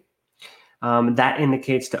agency, that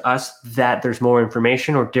indicates to us that there's more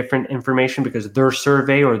information or different information because their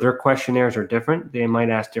survey or their questionnaires are different. They might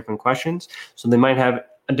ask different questions. So they might have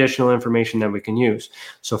additional information that we can use.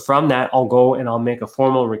 So from that, I'll go and I'll make a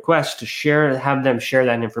formal request to have them share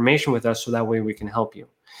that information with us so that way we can help you.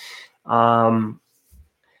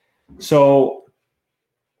 So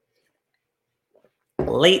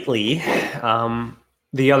lately,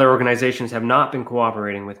 the other organizations have not been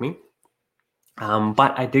cooperating with me.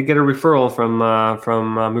 But I did get a referral from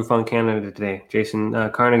MUFON Canada today. Jason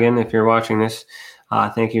Carnigan, if you're watching this,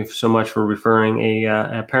 thank you so much for referring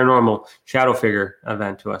a paranormal shadow figure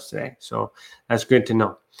event to us today. So that's good to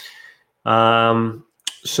know.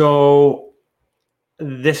 So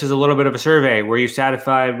this is a little bit of a survey. Were you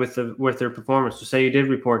satisfied with their performance? So say you did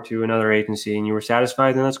report to another agency and you were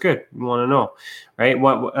satisfied, then that's good. We want to know, right?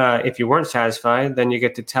 If you weren't satisfied, then you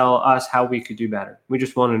get to tell us how we could do better. We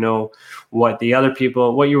just want to know what the other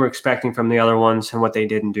people, what you were expecting from the other ones and what they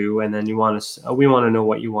didn't do, and then we want to know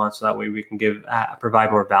what you want, so that way we can provide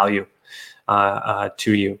more value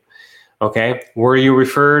to you. Okay, were you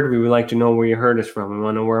referred? We would like to know where you heard us from. We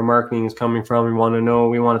want to know where our marketing is coming from. We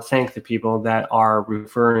want to thank the people that are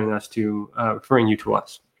referring you to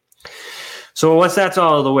us. So once that's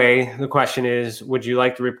all of the way, the question is, would you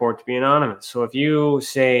like the report to be anonymous? So if you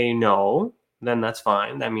say no, then that's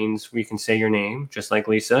fine. That means we can say your name, just like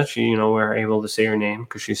Lisa. We're able to say her name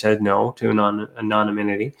because she said no to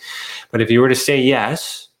anonymity. But if you were to say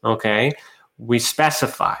yes, okay, we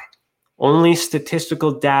specify. Only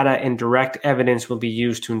statistical data and direct evidence will be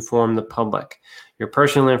used to inform the public. Your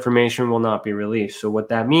personal information will not be released. So what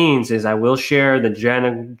that means is I will share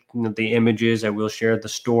the images, I will share the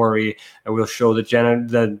story, I will show the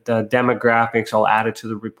demographics, I'll add it to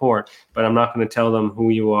the report, but I'm not going to tell them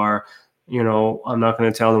who you are. I'm not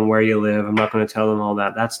going to tell them where you live. I'm not going to tell them all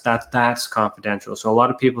that. That's confidential. So a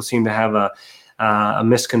lot of people seem to have a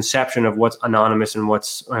misconception of what's anonymous and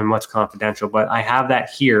what's confidential, but I have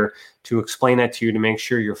that here to explain that to you to make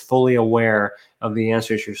sure you're fully aware of the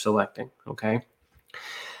answers you're selecting. Okay.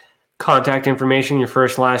 Contact information: your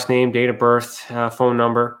first, last name, date of birth, phone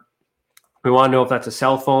number. We want to know if that's a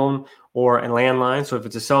cell phone or a landline. So if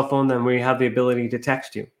it's a cell phone, then we have the ability to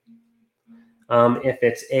text you. If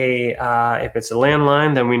it's a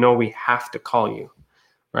landline, then we know we have to call you,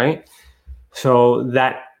 right? So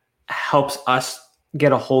that helps us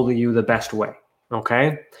get a hold of you the best way.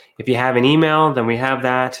 Okay. If you have an email, then we have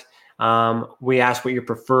that. We ask what your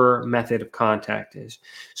preferred method of contact is.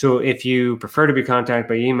 So if you prefer to be contacted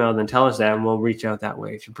by email, then tell us that and we'll reach out that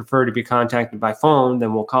way. If you prefer to be contacted by phone,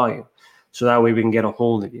 then we'll call you. So that way we can get a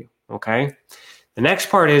hold of you. Okay. The next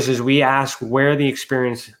part is we ask where the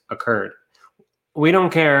experience occurred. We don't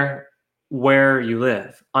care where you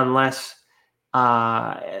live unless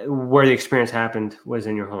where the experience happened was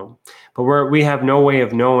in your home. But we have no way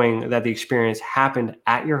of knowing that the experience happened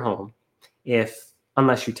at your home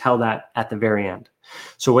unless you tell that at the very end.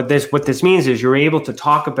 So what this means is you're able to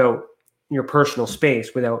talk about your personal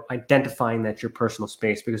space without identifying that your personal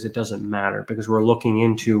space, because it doesn't matter, because we're looking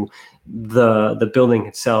into the building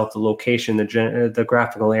itself, the location, the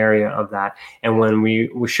graphical area of that. And when we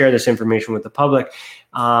share this information with the public,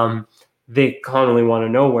 they commonly want to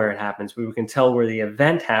know where it happens. We can tell where the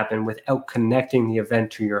event happened without connecting the event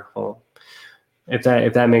to your home, if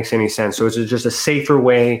that makes any sense. So it's just a safer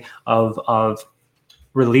way of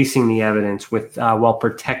releasing the evidence while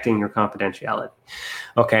protecting your confidentiality.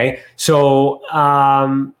 Okay, so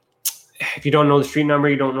if you don't know the street number,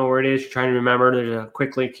 you don't know where it is, you're trying to remember, there's a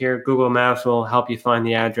quick link here. Google Maps will help you find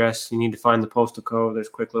the address. You need to find the postal code. There's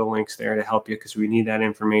quick little links there to help you because we need that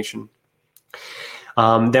information.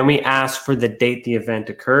 Then we ask for the date the event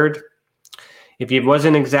occurred. If it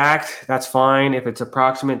wasn't exact, that's fine. If it's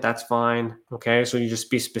approximate, that's fine. Okay, so you just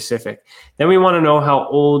be specific. Then we want to know how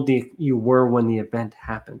old you were when the event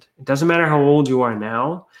happened. It doesn't matter how old you are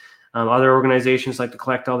now. Other organizations like to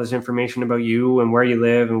collect all this information about you and where you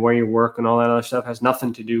live and where you work and all that other stuff. It has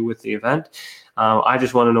nothing to do with the event. I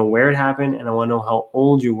just want to know where it happened, and I want to know how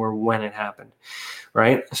old you were when it happened,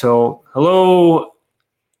 right? So, hello.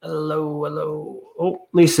 Oh,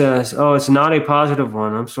 Lisa. Oh, it's not a positive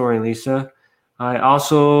one. I'm sorry, Lisa. I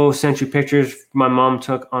also sent you pictures my mom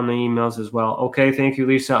took on the emails as well. Okay, thank you,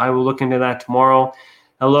 Lisa. I will look into that tomorrow.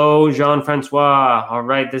 Hello, Jean-Francois. All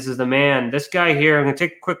right, this is the man. This guy here, I'm going to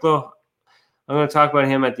take a quick look. I'm going to talk about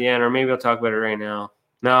him at the end, or maybe I'll talk about it right now.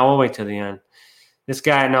 No, we'll wait till the end. This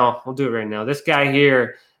guy, no, we'll do it right now. This guy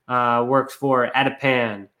here works for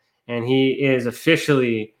Adipan, and he is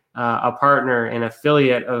officially a partner and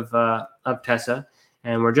affiliate of Tessa.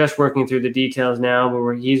 And we're just working through the details now,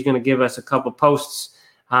 but he's going to give us a couple posts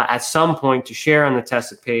at some point to share on the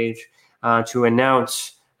Tessa page to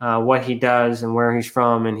announce what he does and where he's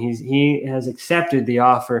from, and he has accepted the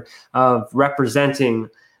offer of representing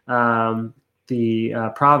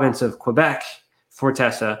the province of Quebec for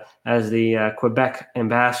Tessa as the Quebec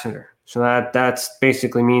ambassador. So that's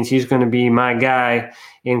basically means he's going to be my guy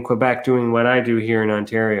in Quebec doing what I do here in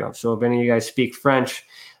Ontario. So if any of you guys speak French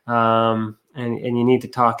and you need to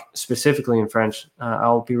talk specifically in French,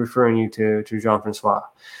 I'll be referring you to Jean-Francois.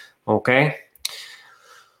 Okay?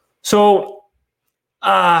 So,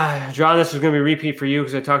 John, this is going to be a repeat for you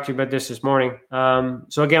because I talked to you about this morning.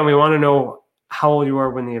 So again, we want to know how old you were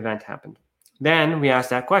when the event happened. Then we asked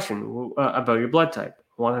that question about your blood type.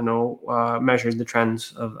 I want to know, measured the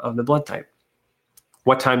trends of the blood type.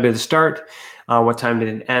 What time did it start? What time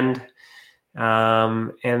did it end?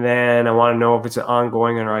 And then I want to know if it's an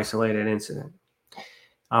ongoing or isolated incident.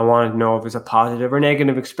 I want to know if it's a positive or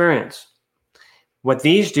negative experience. What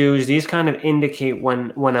these do is these kind of indicate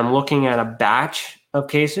when I'm looking at a batch of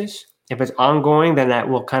cases. If it's ongoing, then that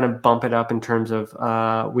will kind of bump it up in terms of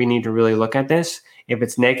we need to really look at this. If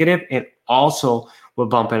it's negative, it also will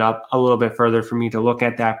bump it up a little bit further for me to look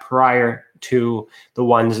at that prior to the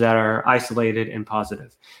ones that are isolated and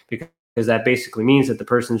positive, because that basically means that the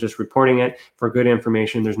person's just reporting it for good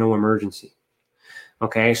information. There's no emergency.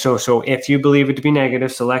 Okay, so if you believe it to be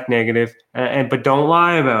negative, select negative, but don't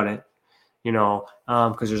lie about it.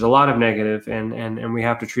 Because there's a lot of negative, and we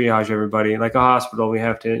have to triage everybody like a hospital. We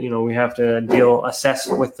have to assess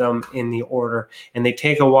with them in the order, and they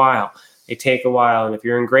take a while. And if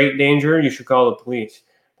you're in great danger, you should call the police.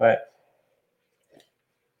 But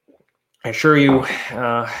I assure you,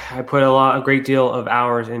 I put a great deal of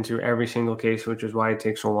hours into every single case, which is why it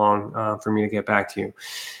takes so long for me to get back to you.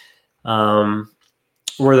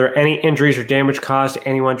 Were there any injuries or damage caused to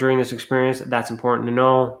anyone during this experience? That's important to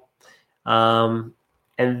know. And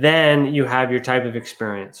then you have your type of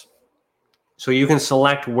experience. So you can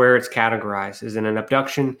select where it's categorized. Is it an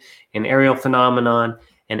abduction, an aerial phenomenon,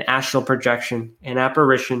 an astral projection, an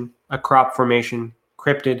apparition, a crop formation,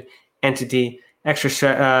 cryptid, entity,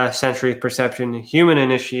 extrasensory perception,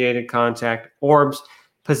 human-initiated contact, orbs,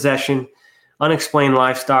 possession, unexplained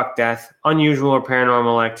livestock death, unusual or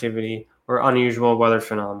paranormal activity, or unusual weather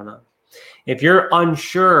phenomena. If you're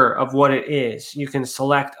unsure of what it is, you can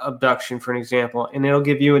select abduction, for an example, and it'll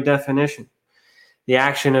give you a definition. The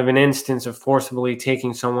action of an instance of forcibly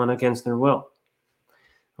taking someone against their will.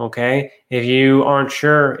 Okay? If you aren't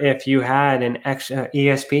sure if you had an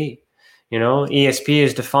ESP, ESP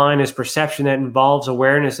is defined as perception that involves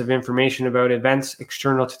awareness of information about events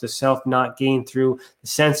external to the self, not gained through the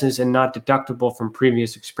senses and not deductible from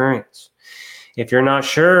previous experience. If you're not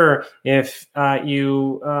sure if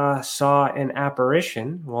you saw an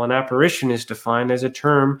apparition, well, an apparition is defined as a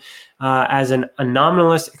term as an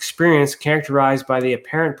anomalous experience characterized by the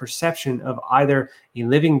apparent perception of either a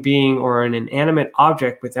living being or an inanimate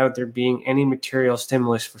object without there being any material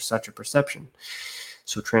stimulus for such a perception.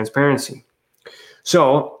 So transparency.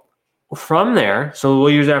 So from there, so we'll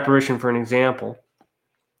use apparition for an example.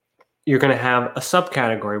 You're going to have a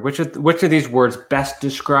subcategory. Which of these words best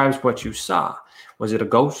describes what you saw? Was it a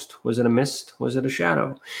ghost? Was it a mist? Was it a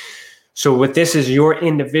shadow? So what this is your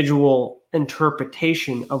individual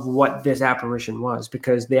interpretation of what this apparition was,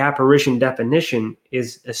 because the apparition definition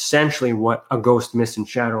is essentially what a ghost, mist, and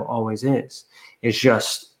shadow always is. It's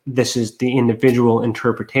just this is the individual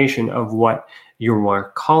interpretation of what you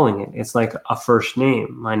are calling it. It's like a first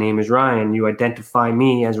name. My name is Ryan. You identify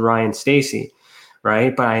me as Ryan Stacy,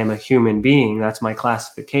 right? But I am a human being. That's my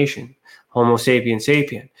classification. Homo sapien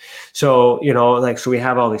sapien. So, so we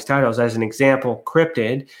have all these titles. As an example,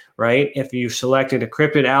 cryptid, right? If you selected a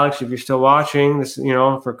cryptid, Alex, if you're still watching this,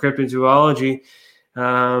 for cryptid zoology,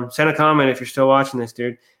 send a comment if you're still watching this,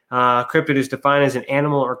 dude. Cryptid is defined as an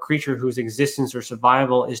animal or creature whose existence or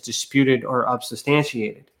survival is disputed or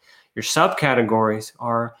unsubstantiated. Your subcategories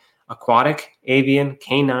are aquatic, avian,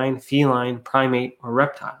 canine, feline, primate, or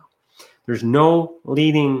reptile. There's no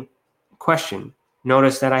leading question.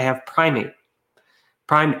 Notice that I have primate,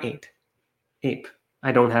 ape.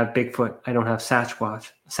 I don't have Bigfoot. I don't have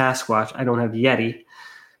Sasquatch. I don't have Yeti,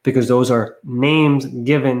 because those are names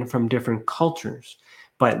given from different cultures.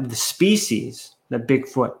 But the species that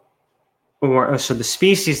Bigfoot, so the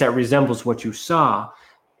species that resembles what you saw,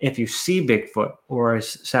 if you see Bigfoot or a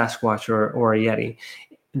Sasquatch or a Yeti,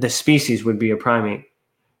 the species would be a primate,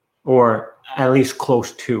 or at least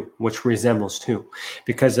close to, which resembles to.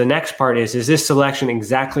 Because the next part is this selection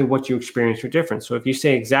exactly what you experienced or different? So if you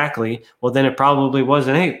say exactly, well, then it probably was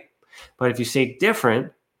an ape. But if you say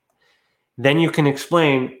different, then you can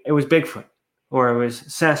explain it was Bigfoot or it was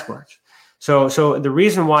Sasquatch. So the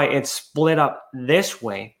reason why it's split up this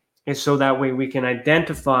way is so that way we can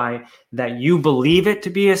identify that you believe it to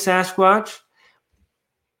be a Sasquatch,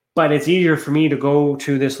 but it's easier for me to go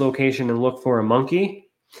to this location and look for a monkey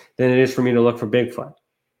than it is for me to look for Bigfoot.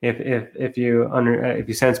 If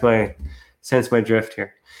you sense my drift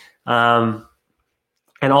here. And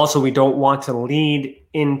also, we don't want to lead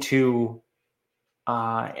into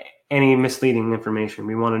any misleading information.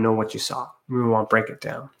 We want to know what you saw. We want to break it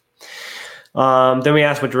down. Then we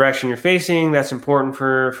ask what direction you're facing. That's important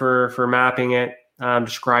for mapping it.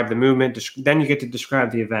 Describe the movement. Then you get to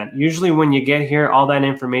describe the event. Usually when you get here, all that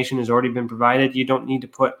information has already been provided. You don't need to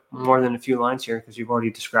put more than a few lines here because you've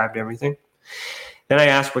already described everything. Then I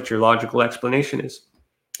ask what your logical explanation is.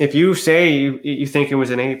 If you say you think it was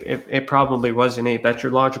an ape, it probably was an ape. That's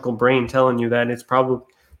your logical brain telling you that it's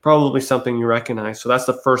probably something you recognize. So that's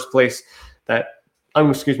the first place that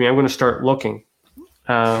I'm going to start looking.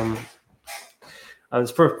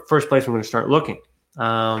 It's the first place I'm going to start looking.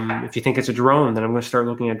 If you think it's a drone, then I'm going to start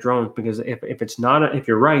looking at drones, because if it's not, if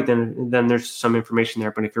you're right, then there's some information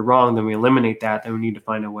there. But if you're wrong, then we eliminate that. Then we need to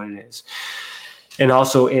find out what it is. And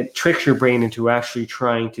also, it tricks your brain into actually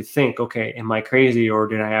trying to think, okay, am I crazy, or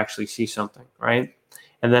did I actually see something, right?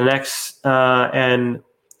 And the next, and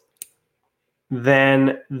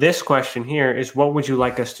then this question here is, what would you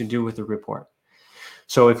like us to do with the report?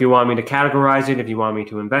 So if you want me to categorize it, if you want me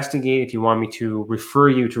to investigate, if you want me to refer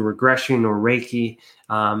you to regression or Reiki,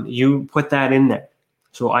 you put that in there.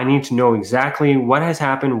 So I need to know exactly what has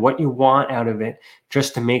happened, what you want out of it,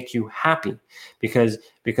 just to make you happy. Because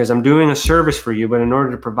I'm doing a service for you, but in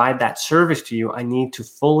order to provide that service to you, I need to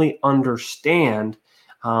fully understand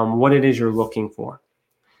what it is you're looking for.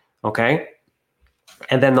 Okay?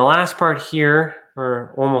 And then the last part here,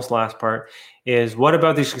 or almost last part, is what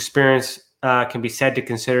about this experience can be said to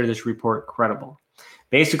consider this report credible?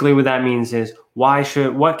 Basically, what that means is,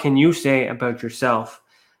 what can you say about yourself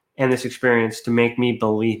and this experience to make me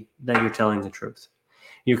believe that you're telling the truth?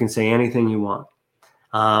 You can say anything you want.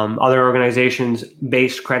 Other organizations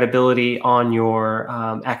base credibility on your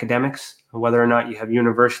academics, whether or not you have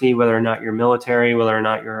university, whether or not you're military, whether or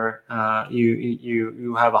not you're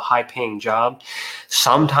you have a high-paying job.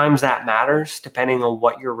 Sometimes that matters depending on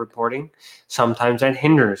what you're reporting. Sometimes that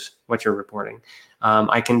hinders what you're reporting.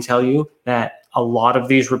 I can tell you that a lot of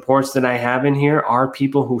these reports that I have in here are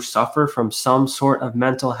people who suffer from some sort of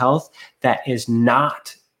mental health that is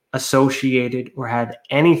not associated or had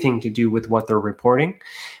anything to do with what they're reporting.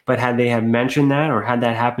 But had they have mentioned that, or had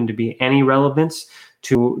that happen to be any relevance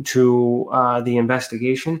to the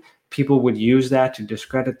investigation, people would use that to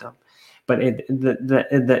discredit them. But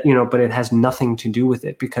it has nothing to do with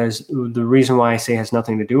it, because the reason why I say it has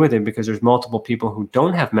nothing to do with it, because there's multiple people who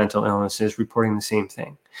don't have mental illnesses reporting the same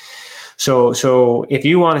thing. So if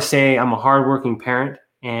you want to say I'm a hardworking parent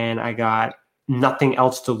and I got nothing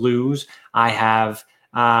else to lose, I have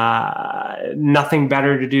nothing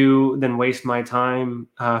better to do than waste my time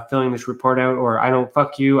filling this report out, or I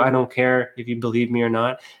don't care if you believe me or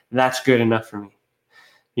not, that's good enough for me.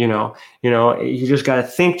 You just got to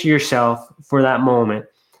think to yourself for that moment,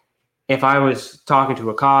 if I was talking to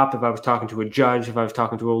a cop, if I was talking to a judge, if I was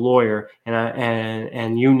talking to a lawyer,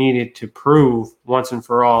 and you needed to prove once and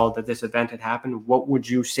for all that this event had happened, what would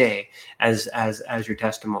you say as your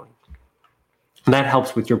testimony? And that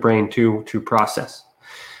helps with your brain to process.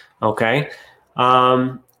 Okay.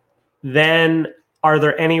 Then, are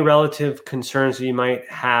there any relative concerns that you might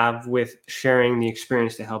have with sharing the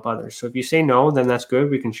experience to help others? So if you say no, then that's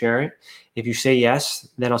good. We can share it. If you say yes,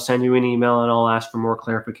 then I'll send you an email and I'll ask for more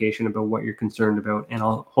clarification about what you're concerned about. And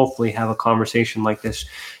I'll hopefully have a conversation like this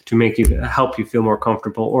to help you feel more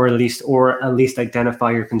comfortable, or at least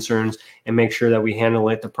identify your concerns and make sure that we handle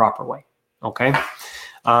it the proper way. Okay.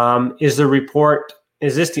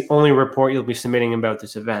 Is this the only report you'll be submitting about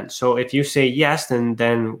this event? So if you say yes,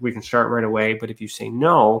 then we can start right away. But if you say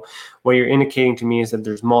no, what you're indicating to me is that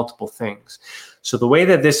there's multiple things. So the way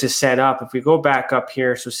that this is set up, if we go back up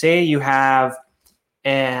here, so say you have,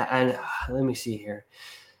 and let me see here.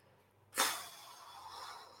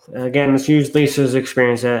 Again, let's use Lisa's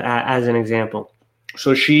experience as an example.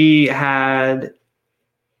 So she had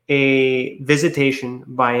a visitation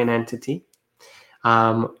by an entity,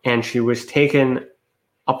 and she was taken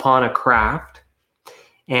upon a craft,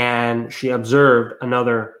 and she observed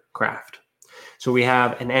another craft. So we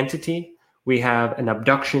have an entity, we have an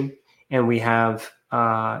abduction, and we have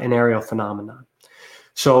an aerial phenomenon.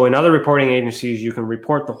 So in other reporting agencies, you can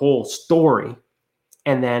report the whole story,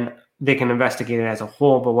 and then they can investigate it as a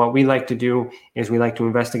whole. But what we like to do is we like to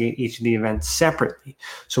investigate each of the events separately.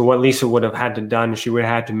 So what Lisa would have had to done, she would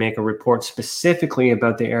have had to make a report specifically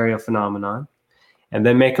about the aerial phenomenon. and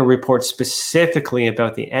then make a report specifically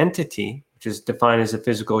about the entity, which is defined as a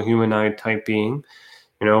physical humanoid type being,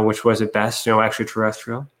 which was at best,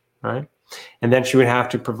 extraterrestrial, right? And then she would have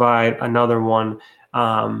to provide another one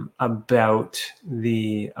about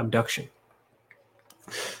the abduction.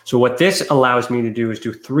 So what this allows me to do is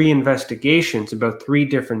do 3 investigations about 3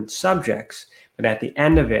 different subjects. But at the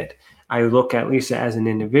end of it, I look at Lisa as an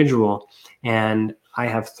individual, and I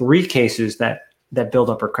have 3 cases that build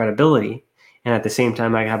up her credibility. And at the same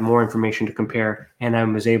time, I have more information to compare, and I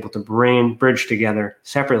was able to bridge together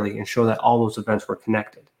separately and show that all those events were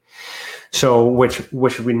connected. So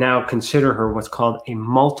which we now consider her what's called a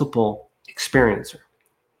multiple experiencer.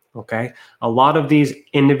 Okay. A lot of these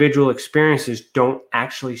individual experiences don't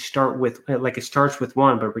actually start with, like it starts with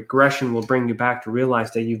one, but regression will bring you back to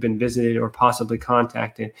realize that you've been visited or possibly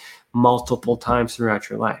contacted multiple times throughout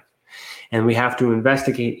your life. And we have to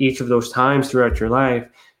investigate each of those times throughout your life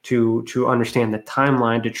to understand the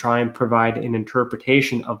timeline, to try and provide an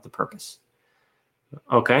interpretation of the purpose.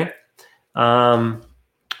 Okay.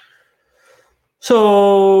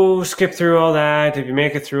 So skip through all that. If you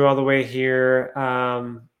make it through all the way here,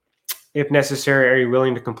 if necessary, are you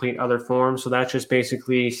willing to complete other forms? So that's just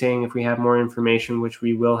basically saying if we have more information, which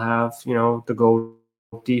we will have, to go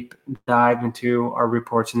deep dive into our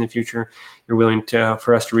reports in the future, you're willing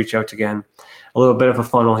for us to reach out again. A little bit of a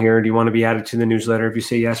funnel here. Do you want to be added to the newsletter? If you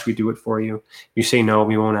say yes, we do it for you. If you say no,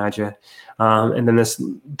 we won't add you. And then this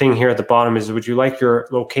thing here at the bottom is, would you like your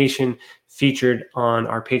location featured on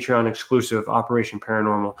our Patreon exclusive Operation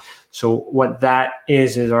Paranormal? So what that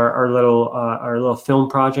is our little film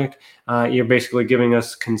project. You're basically giving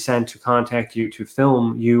us consent to contact you to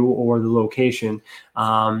film you or the location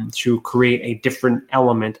to create a different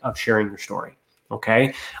element of sharing your story.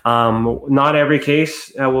 Okay. Not every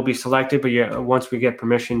case will be selected, but once we get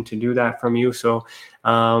permission to do that from you, so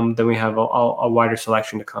then we have a wider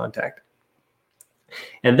selection to contact.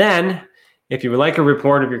 And then, if you would like a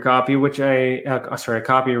report of your copy, a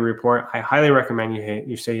copy of your report, I highly recommend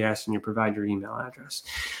you say yes and you provide your email address.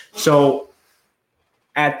 So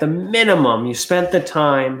at the minimum, you spent the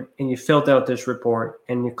time and you filled out this report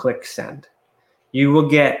and you click send. You will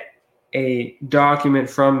get a document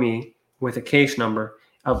from me with a case number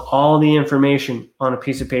of all the information on a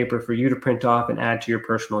piece of paper for you to print off and add to your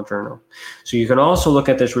personal journal. So you can also look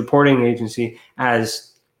at this reporting agency as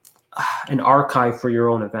an archive for your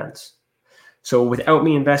own events. So without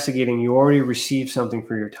me investigating, you already received something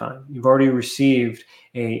for your time. You've already received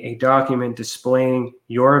a document displaying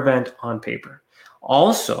your event on paper.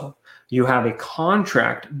 Also, you have a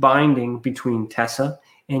contract binding between Tessa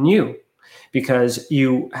and you, because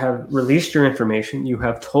you have released your information, you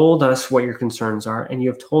have told us what your concerns are, and you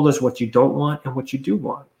have told us what you don't want and what you do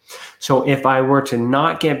want. So if I were to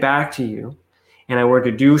not get back to you, and I were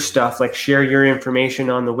to do stuff like share your information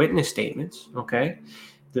on the witness statements, okay?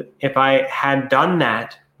 If I had done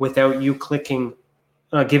that without you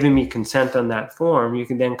giving me consent on that form, you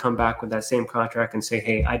can then come back with that same contract and say,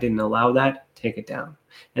 hey, I didn't allow that, take it down.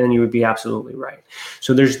 And then you would be absolutely right.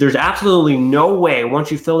 So there's absolutely no way,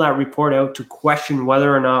 once you fill that report out, to question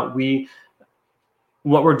whether or not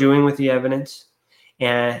what we're doing with the evidence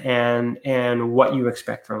and what you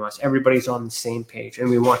expect from us. Everybody's on the same page, and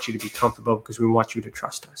we want you to be comfortable because we want you to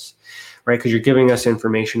trust us, right? Because you're giving us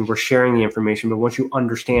information, we're sharing the information, but once you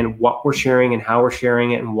understand what we're sharing and how we're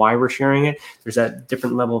sharing it and why we're sharing it, there's that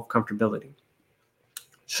different level of comfortability.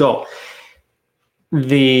 So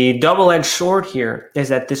the double-edged sword here is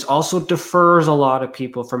that this also defers a lot of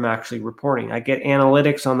people from actually reporting. I get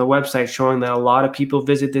analytics on the website showing that a lot of people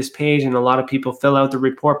visit this page and a lot of people fill out the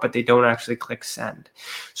report, but they don't actually click send.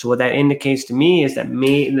 So what that indicates to me is that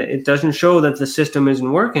it doesn't show that the system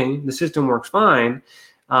isn't working. The system works fine.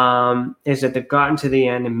 Is that they've gotten to the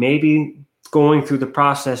end and maybe going through the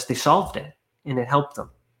process, they solved it and it helped them.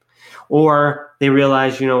 Or they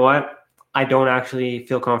realize, you know what? I don't actually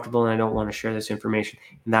feel comfortable and I don't want to share this information.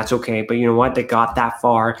 And that's okay. But you know what? They got that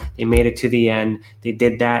far. They made it to the end. They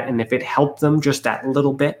did that. And if it helped them just that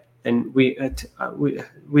little bit, then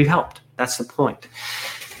we've helped. That's the point.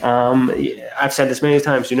 I've said this many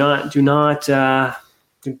times. Don't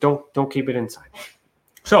keep it inside.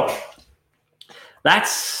 So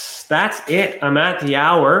that's it. I'm at the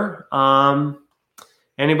hour.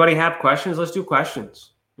 Anybody have questions? Let's do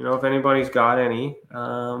questions. If anybody's got any,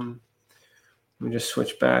 let me just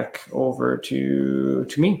switch back over to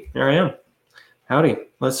me. There I am. Howdy.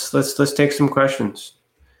 Let's take some questions,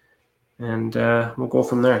 and we'll go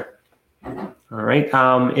from there. All right.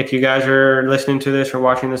 If you guys are listening to this or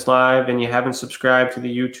watching this live and you haven't subscribed to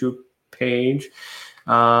the YouTube page,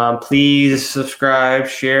 please subscribe,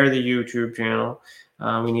 share the YouTube channel.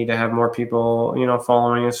 We need to have more people,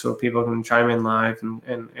 following us so people can chime in live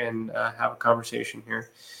and have a conversation here.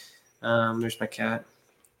 There's my cat.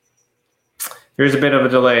 There's a bit of a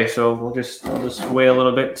delay, so I'll just wait a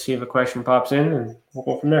little bit, see if a question pops in, and we'll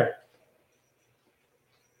go from there.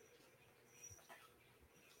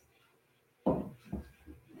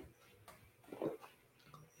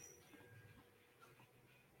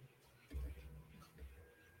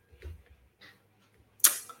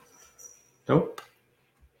 Nope.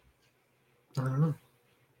 I don't know.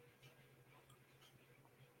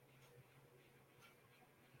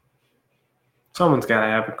 Someone's got to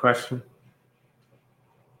have a question.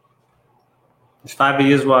 There's 5 of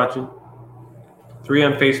you watching. 3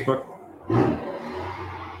 on Facebook.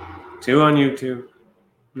 2 on YouTube.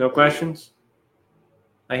 No questions?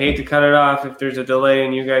 I hate to cut it off if there's a delay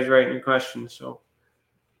in you guys writing your questions. So,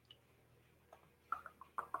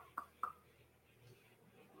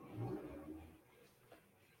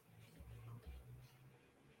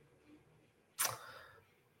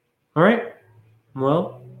 all right.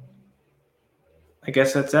 Well, I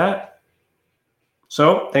guess that's that.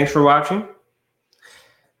 So, thanks for watching.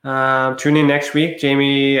 Tune in next week.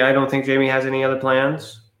 Jamie, I don't think Jamie has any other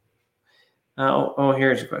plans.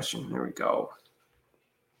 Here's a question. There we go.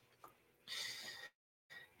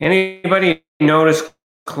 Anybody notice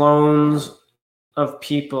clones of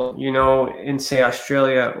people, in, say,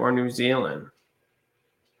 Australia or New Zealand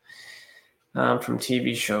from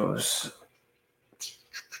TV shows?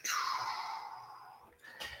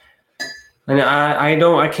 And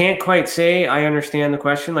I can't quite say I understand the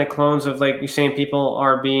question. Like clones of, like, you're saying people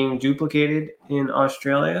are being duplicated in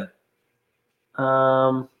Australia.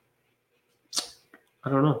 I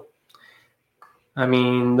don't know. I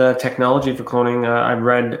mean, the technology for cloning, I've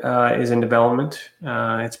read, is in development.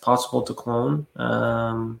 It's possible to clone.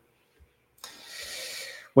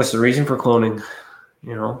 What's the reason for cloning?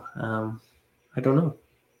 I don't know.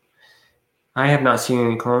 I have not seen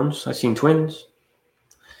any clones. I've seen twins.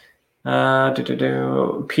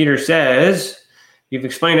 Peter says, you've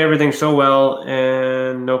explained everything so well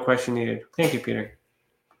and no question needed. Thank you, Peter.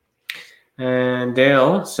 And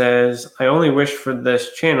Dale says, I only wish for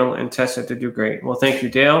this channel and test it to do great. Well, thank you,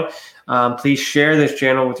 Dale. Please share this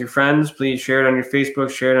channel with your friends. Please share it on your Facebook,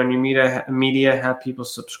 share it on your media, have people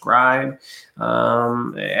subscribe.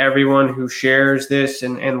 Everyone who shares this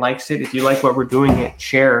and likes it, if you like what we're doing,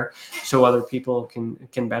 share so other people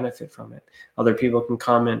can benefit from it. Other people can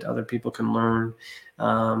comment, other people can learn.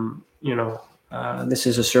 This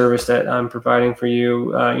is a service that I'm providing for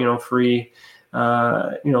you, free.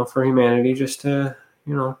 For humanity, just to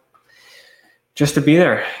be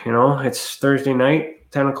there. It's Thursday night,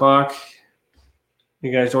 10 o'clock.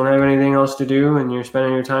 You guys don't have anything else to do, and you're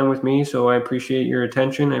spending your time with me. So I appreciate your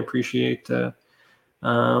attention. I appreciate you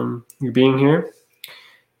being here.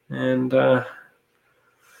 And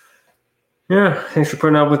thanks for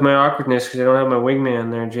putting up with my awkwardness because I don't have my wingman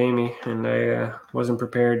there, Jamie, and I wasn't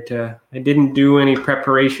prepared to. I didn't do any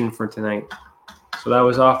preparation for tonight, so that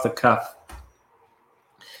was off the cuff.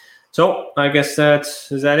 So I guess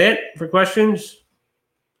is that it for questions?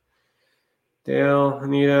 Dale,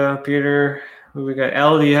 Anita, Peter, who we got?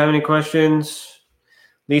 Elle, do you have any questions?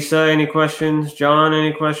 Lisa, any questions? John,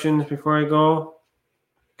 any questions before I go?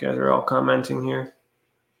 You guys are all commenting here.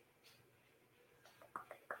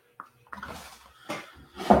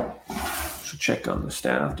 Should check on the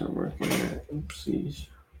staff that are working here. Oopsies.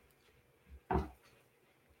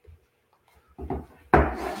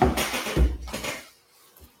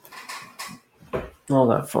 Oh,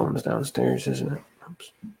 that phone's downstairs, isn't it?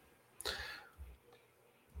 Oops.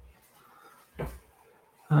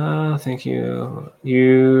 Thank you.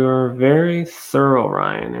 You're very thorough,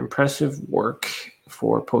 Ryan. Impressive work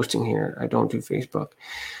for posting here. I don't do Facebook.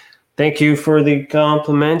 Thank you for the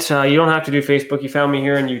compliment. You don't have to do Facebook. You found me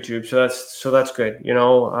here on YouTube, so that's good.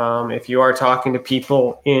 If you are talking to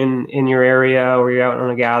people in your area or you're out on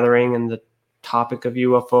a gathering and the topic of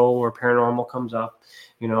UFO or paranormal comes up,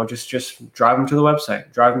 just drive them to the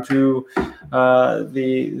website. Drive them to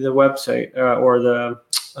the website or the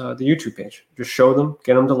YouTube page. Just show them,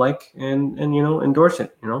 get them to like and endorse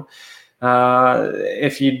it.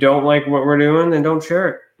 If you don't like what we're doing, then don't share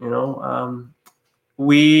it.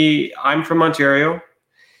 I'm from Ontario.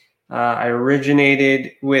 I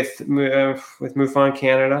originated with MUFON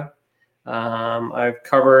Canada. I've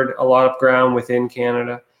covered a lot of ground within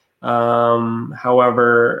Canada.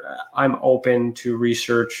 However, I'm open to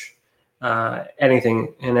research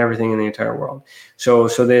anything and everything in the entire world. So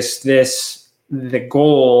the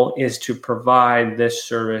goal is to provide this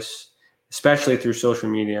service, especially through social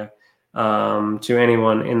media, to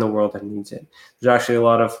anyone in the world that needs it. There's actually a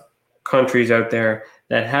lot of countries out there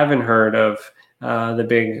that haven't heard of the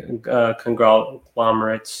big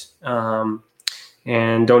conglomerates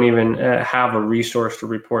and don't even have a resource to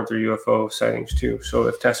report their UFO sightings too. So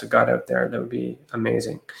if Tessa got out there, that would be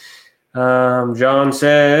amazing. John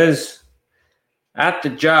says, at the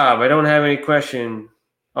job, I don't have any question.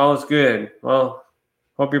 All is good. Well,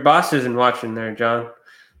 hope your boss isn't watching there, John.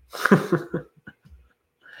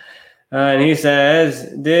 And he says,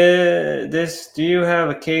 do you have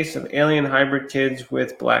a case of alien hybrid kids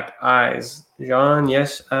with black eyes? John,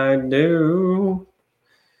 yes, I do.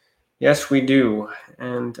 Yes, we do.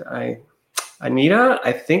 And Anita,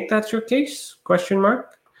 I think that's your case? Question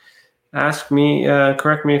mark. Ask me,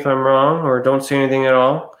 correct me if I'm wrong, or don't say anything at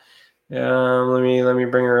all. Let me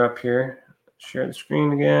bring her up here. Share the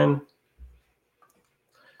screen again.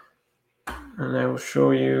 And I will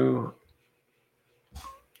show you.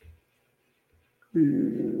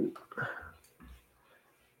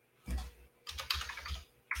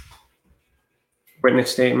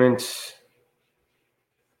 Witness statements.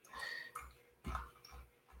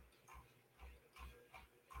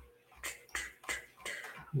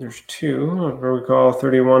 There's two. If I recall,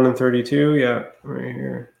 31 and 32. Yeah, right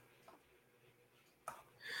here.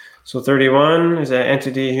 So 31 is an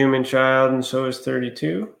entity, human child, and so is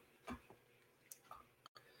 32.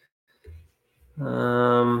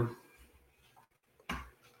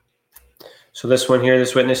 So this one here,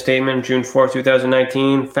 this witness statement, June 4th,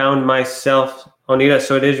 2019, found myself, Onita,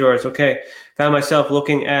 so it is yours, okay. Found myself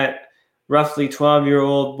looking at roughly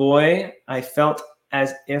 12-year-old boy. I felt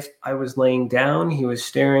as if I was laying down. He was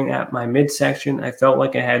staring at my midsection. I felt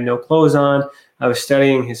like I had no clothes on. I was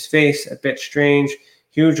studying his face, a bit strange,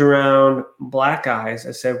 huge round, black eyes.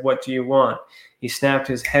 I said, what do you want? He snapped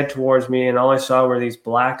his head towards me, and all I saw were these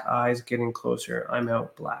black eyes getting closer. I'm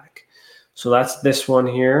out black. So that's this one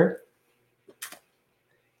here.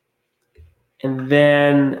 And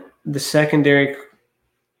then the secondary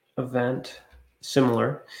event,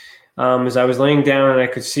 similar, is I was laying down and I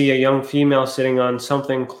could see a young female sitting on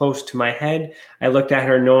something close to my head. I looked at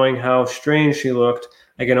her knowing how strange she looked.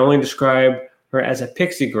 I can only describe her as a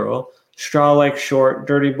pixie girl, straw-like short,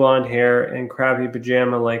 dirty blonde hair, and crappy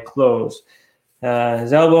pajama-like clothes.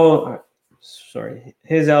 His elbows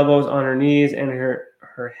on her knees and her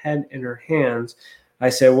head in her hands. I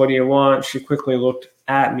said, what do you want? She quickly looked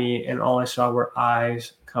at me, and all I saw were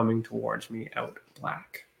eyes coming towards me out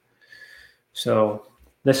black. So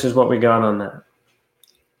this is what we got on that.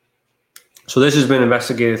 So this has been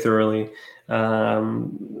investigated thoroughly. I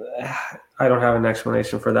don't have an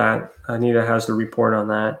explanation for that. Anita has the report on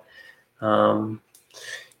that.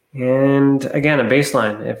 And again, a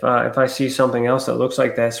baseline. If I see something else that looks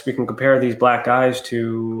like this, we can compare these black eyes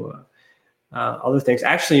to other things.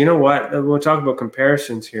 Actually, you know what? We'll talk about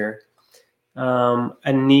comparisons here.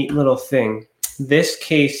 A neat little thing. This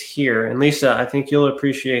case here, and Lisa, I think you'll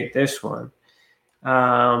appreciate this one.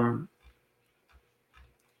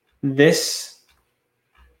 This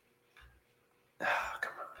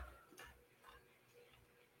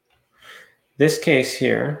case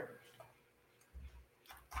here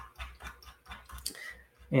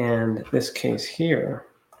and this case here.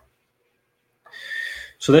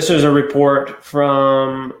 So this is a report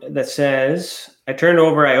from that says, I turned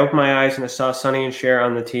over, I opened my eyes, and I saw Sonny and Cher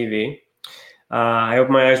on the TV. I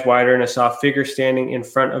opened my eyes wider, and I saw a figure standing in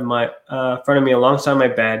front of me alongside my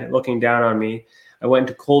bed, looking down on me. I went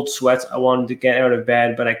into cold sweats. I wanted to get out of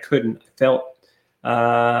bed, but I couldn't. I felt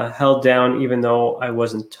held down even though I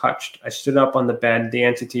wasn't touched. I stood up on the bed. The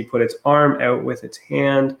entity put its arm out with its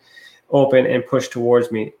hand open and pushed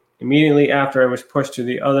towards me. Immediately after I was pushed to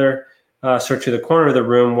the corner of the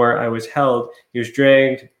room where I was held, he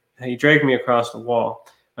dragged me across the wall.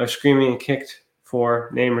 I was screaming and kicked for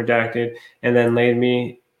name redacted, and then laid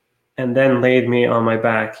me on my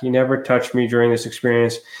back. He never touched me during this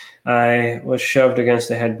experience. I was shoved against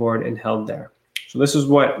the headboard and held there. So this is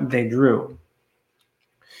what they drew.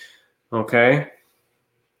 Okay.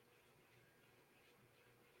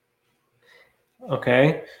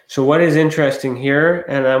 So what is interesting here,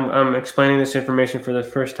 and I'm explaining this information for the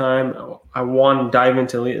first time. I want to dive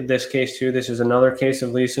into this case too. This is another case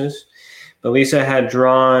of Lisa's, but Lisa had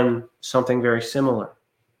drawn something very similar.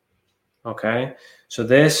 Okay. So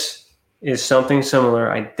this is something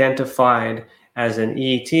similar, identified as an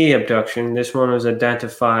ET abduction. This one was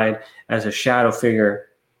identified as a shadow figure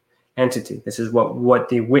entity. This is what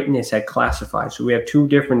the witness had classified. So we have two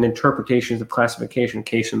different interpretations of classification,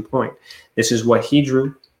 case in point. This is what he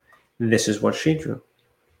drew. This is what she drew.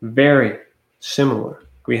 Very similar.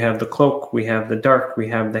 We have the cloak, we have the dark, we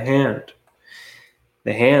have the hand.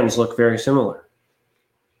 The hands look very similar.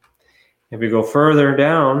 If we go further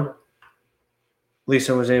down,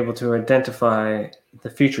 Lisa was able to identify the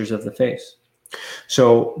features of the face.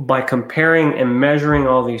 So by comparing and measuring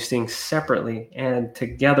all these things separately and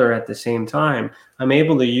together at the same time, I'm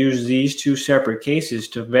able to use these two separate cases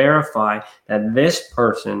to verify that this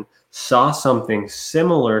person saw something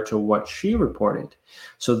similar to what she reported.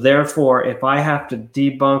 So therefore, if I have to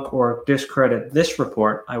debunk or discredit this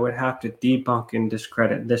report, I would have to debunk and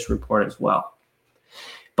discredit this report as well.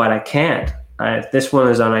 But I can't. This one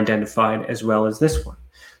is unidentified as well as this one.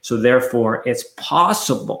 So therefore, it's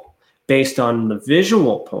possible, based on the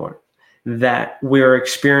visual point, that we're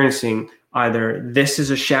experiencing either this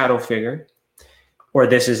is a shadow figure or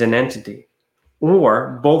this is an entity,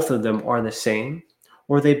 or both of them are the same,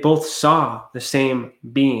 or they both saw the same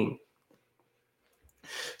being.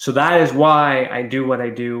 So that is why I do what I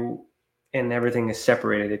do, and everything is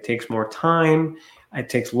separated. It takes more time. It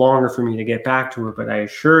takes longer for me to get back to it, but I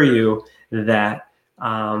assure you that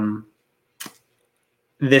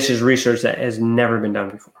this is research that has never been done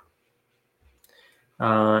before.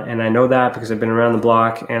 And I know that because I've been around the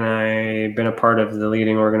block and I've been a part of the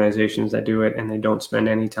leading organizations that do it, and they don't spend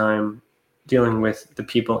any time dealing with the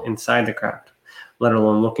people inside the craft, let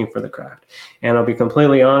alone looking for the craft. And I'll be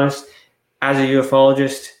completely honest, as a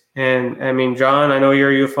ufologist, and I mean, John, I know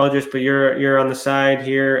you're a ufologist, but you're on the side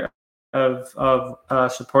here of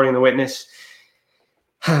supporting the witness.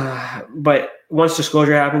 But once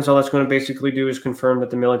disclosure happens, all that's going to basically do is confirm that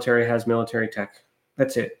the military has military tech.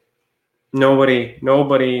 That's it.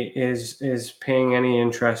 Nobody is paying any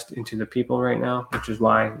interest into the people right now, which is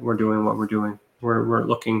why we're doing what we're doing. We're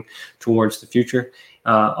looking towards the future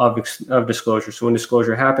of disclosure. So when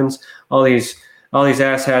disclosure happens, all these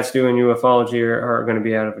asshats doing ufology are going to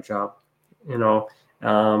be out of a job.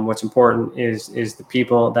 What's important is the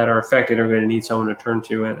people that are affected are going to need someone to turn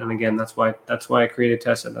to, and again, that's why I created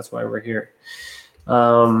Tessa. That's why we're here.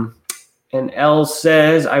 And L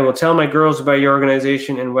says, I will tell my girls about your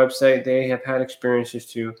organization and website. They have had experiences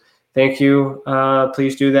too. Thank you.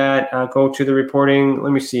 Please do that. Go to the reporting.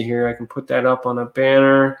 Let me see here. I can put that up on a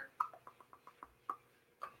banner.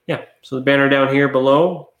 Yeah, so the banner down here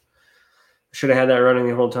below. I should have had that running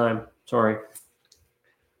the whole time. Sorry.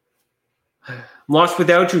 I'm lost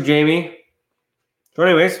without you, Jamie. So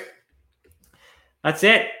anyways, that's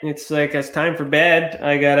it. It's time for bed.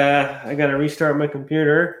 I gotta restart my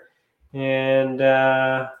computer and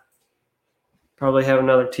probably have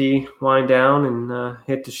another tea, wind down, and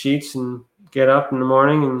hit the sheets and get up in the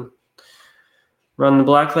morning and run the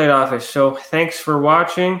Blacklight office. So thanks for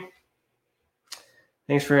watching.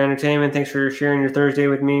 Thanks for your entertainment. Thanks for sharing your Thursday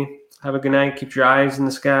with me. Have a good night. Keep your eyes in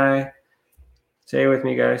the sky. Say it with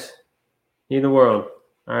me, guys. Heal the world.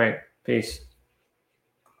 All right. Peace.